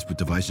 90+ days with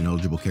device and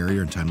eligible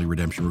carrier and timely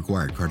redemption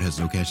required. Card has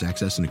no cash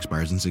access and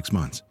expires in 6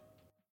 months.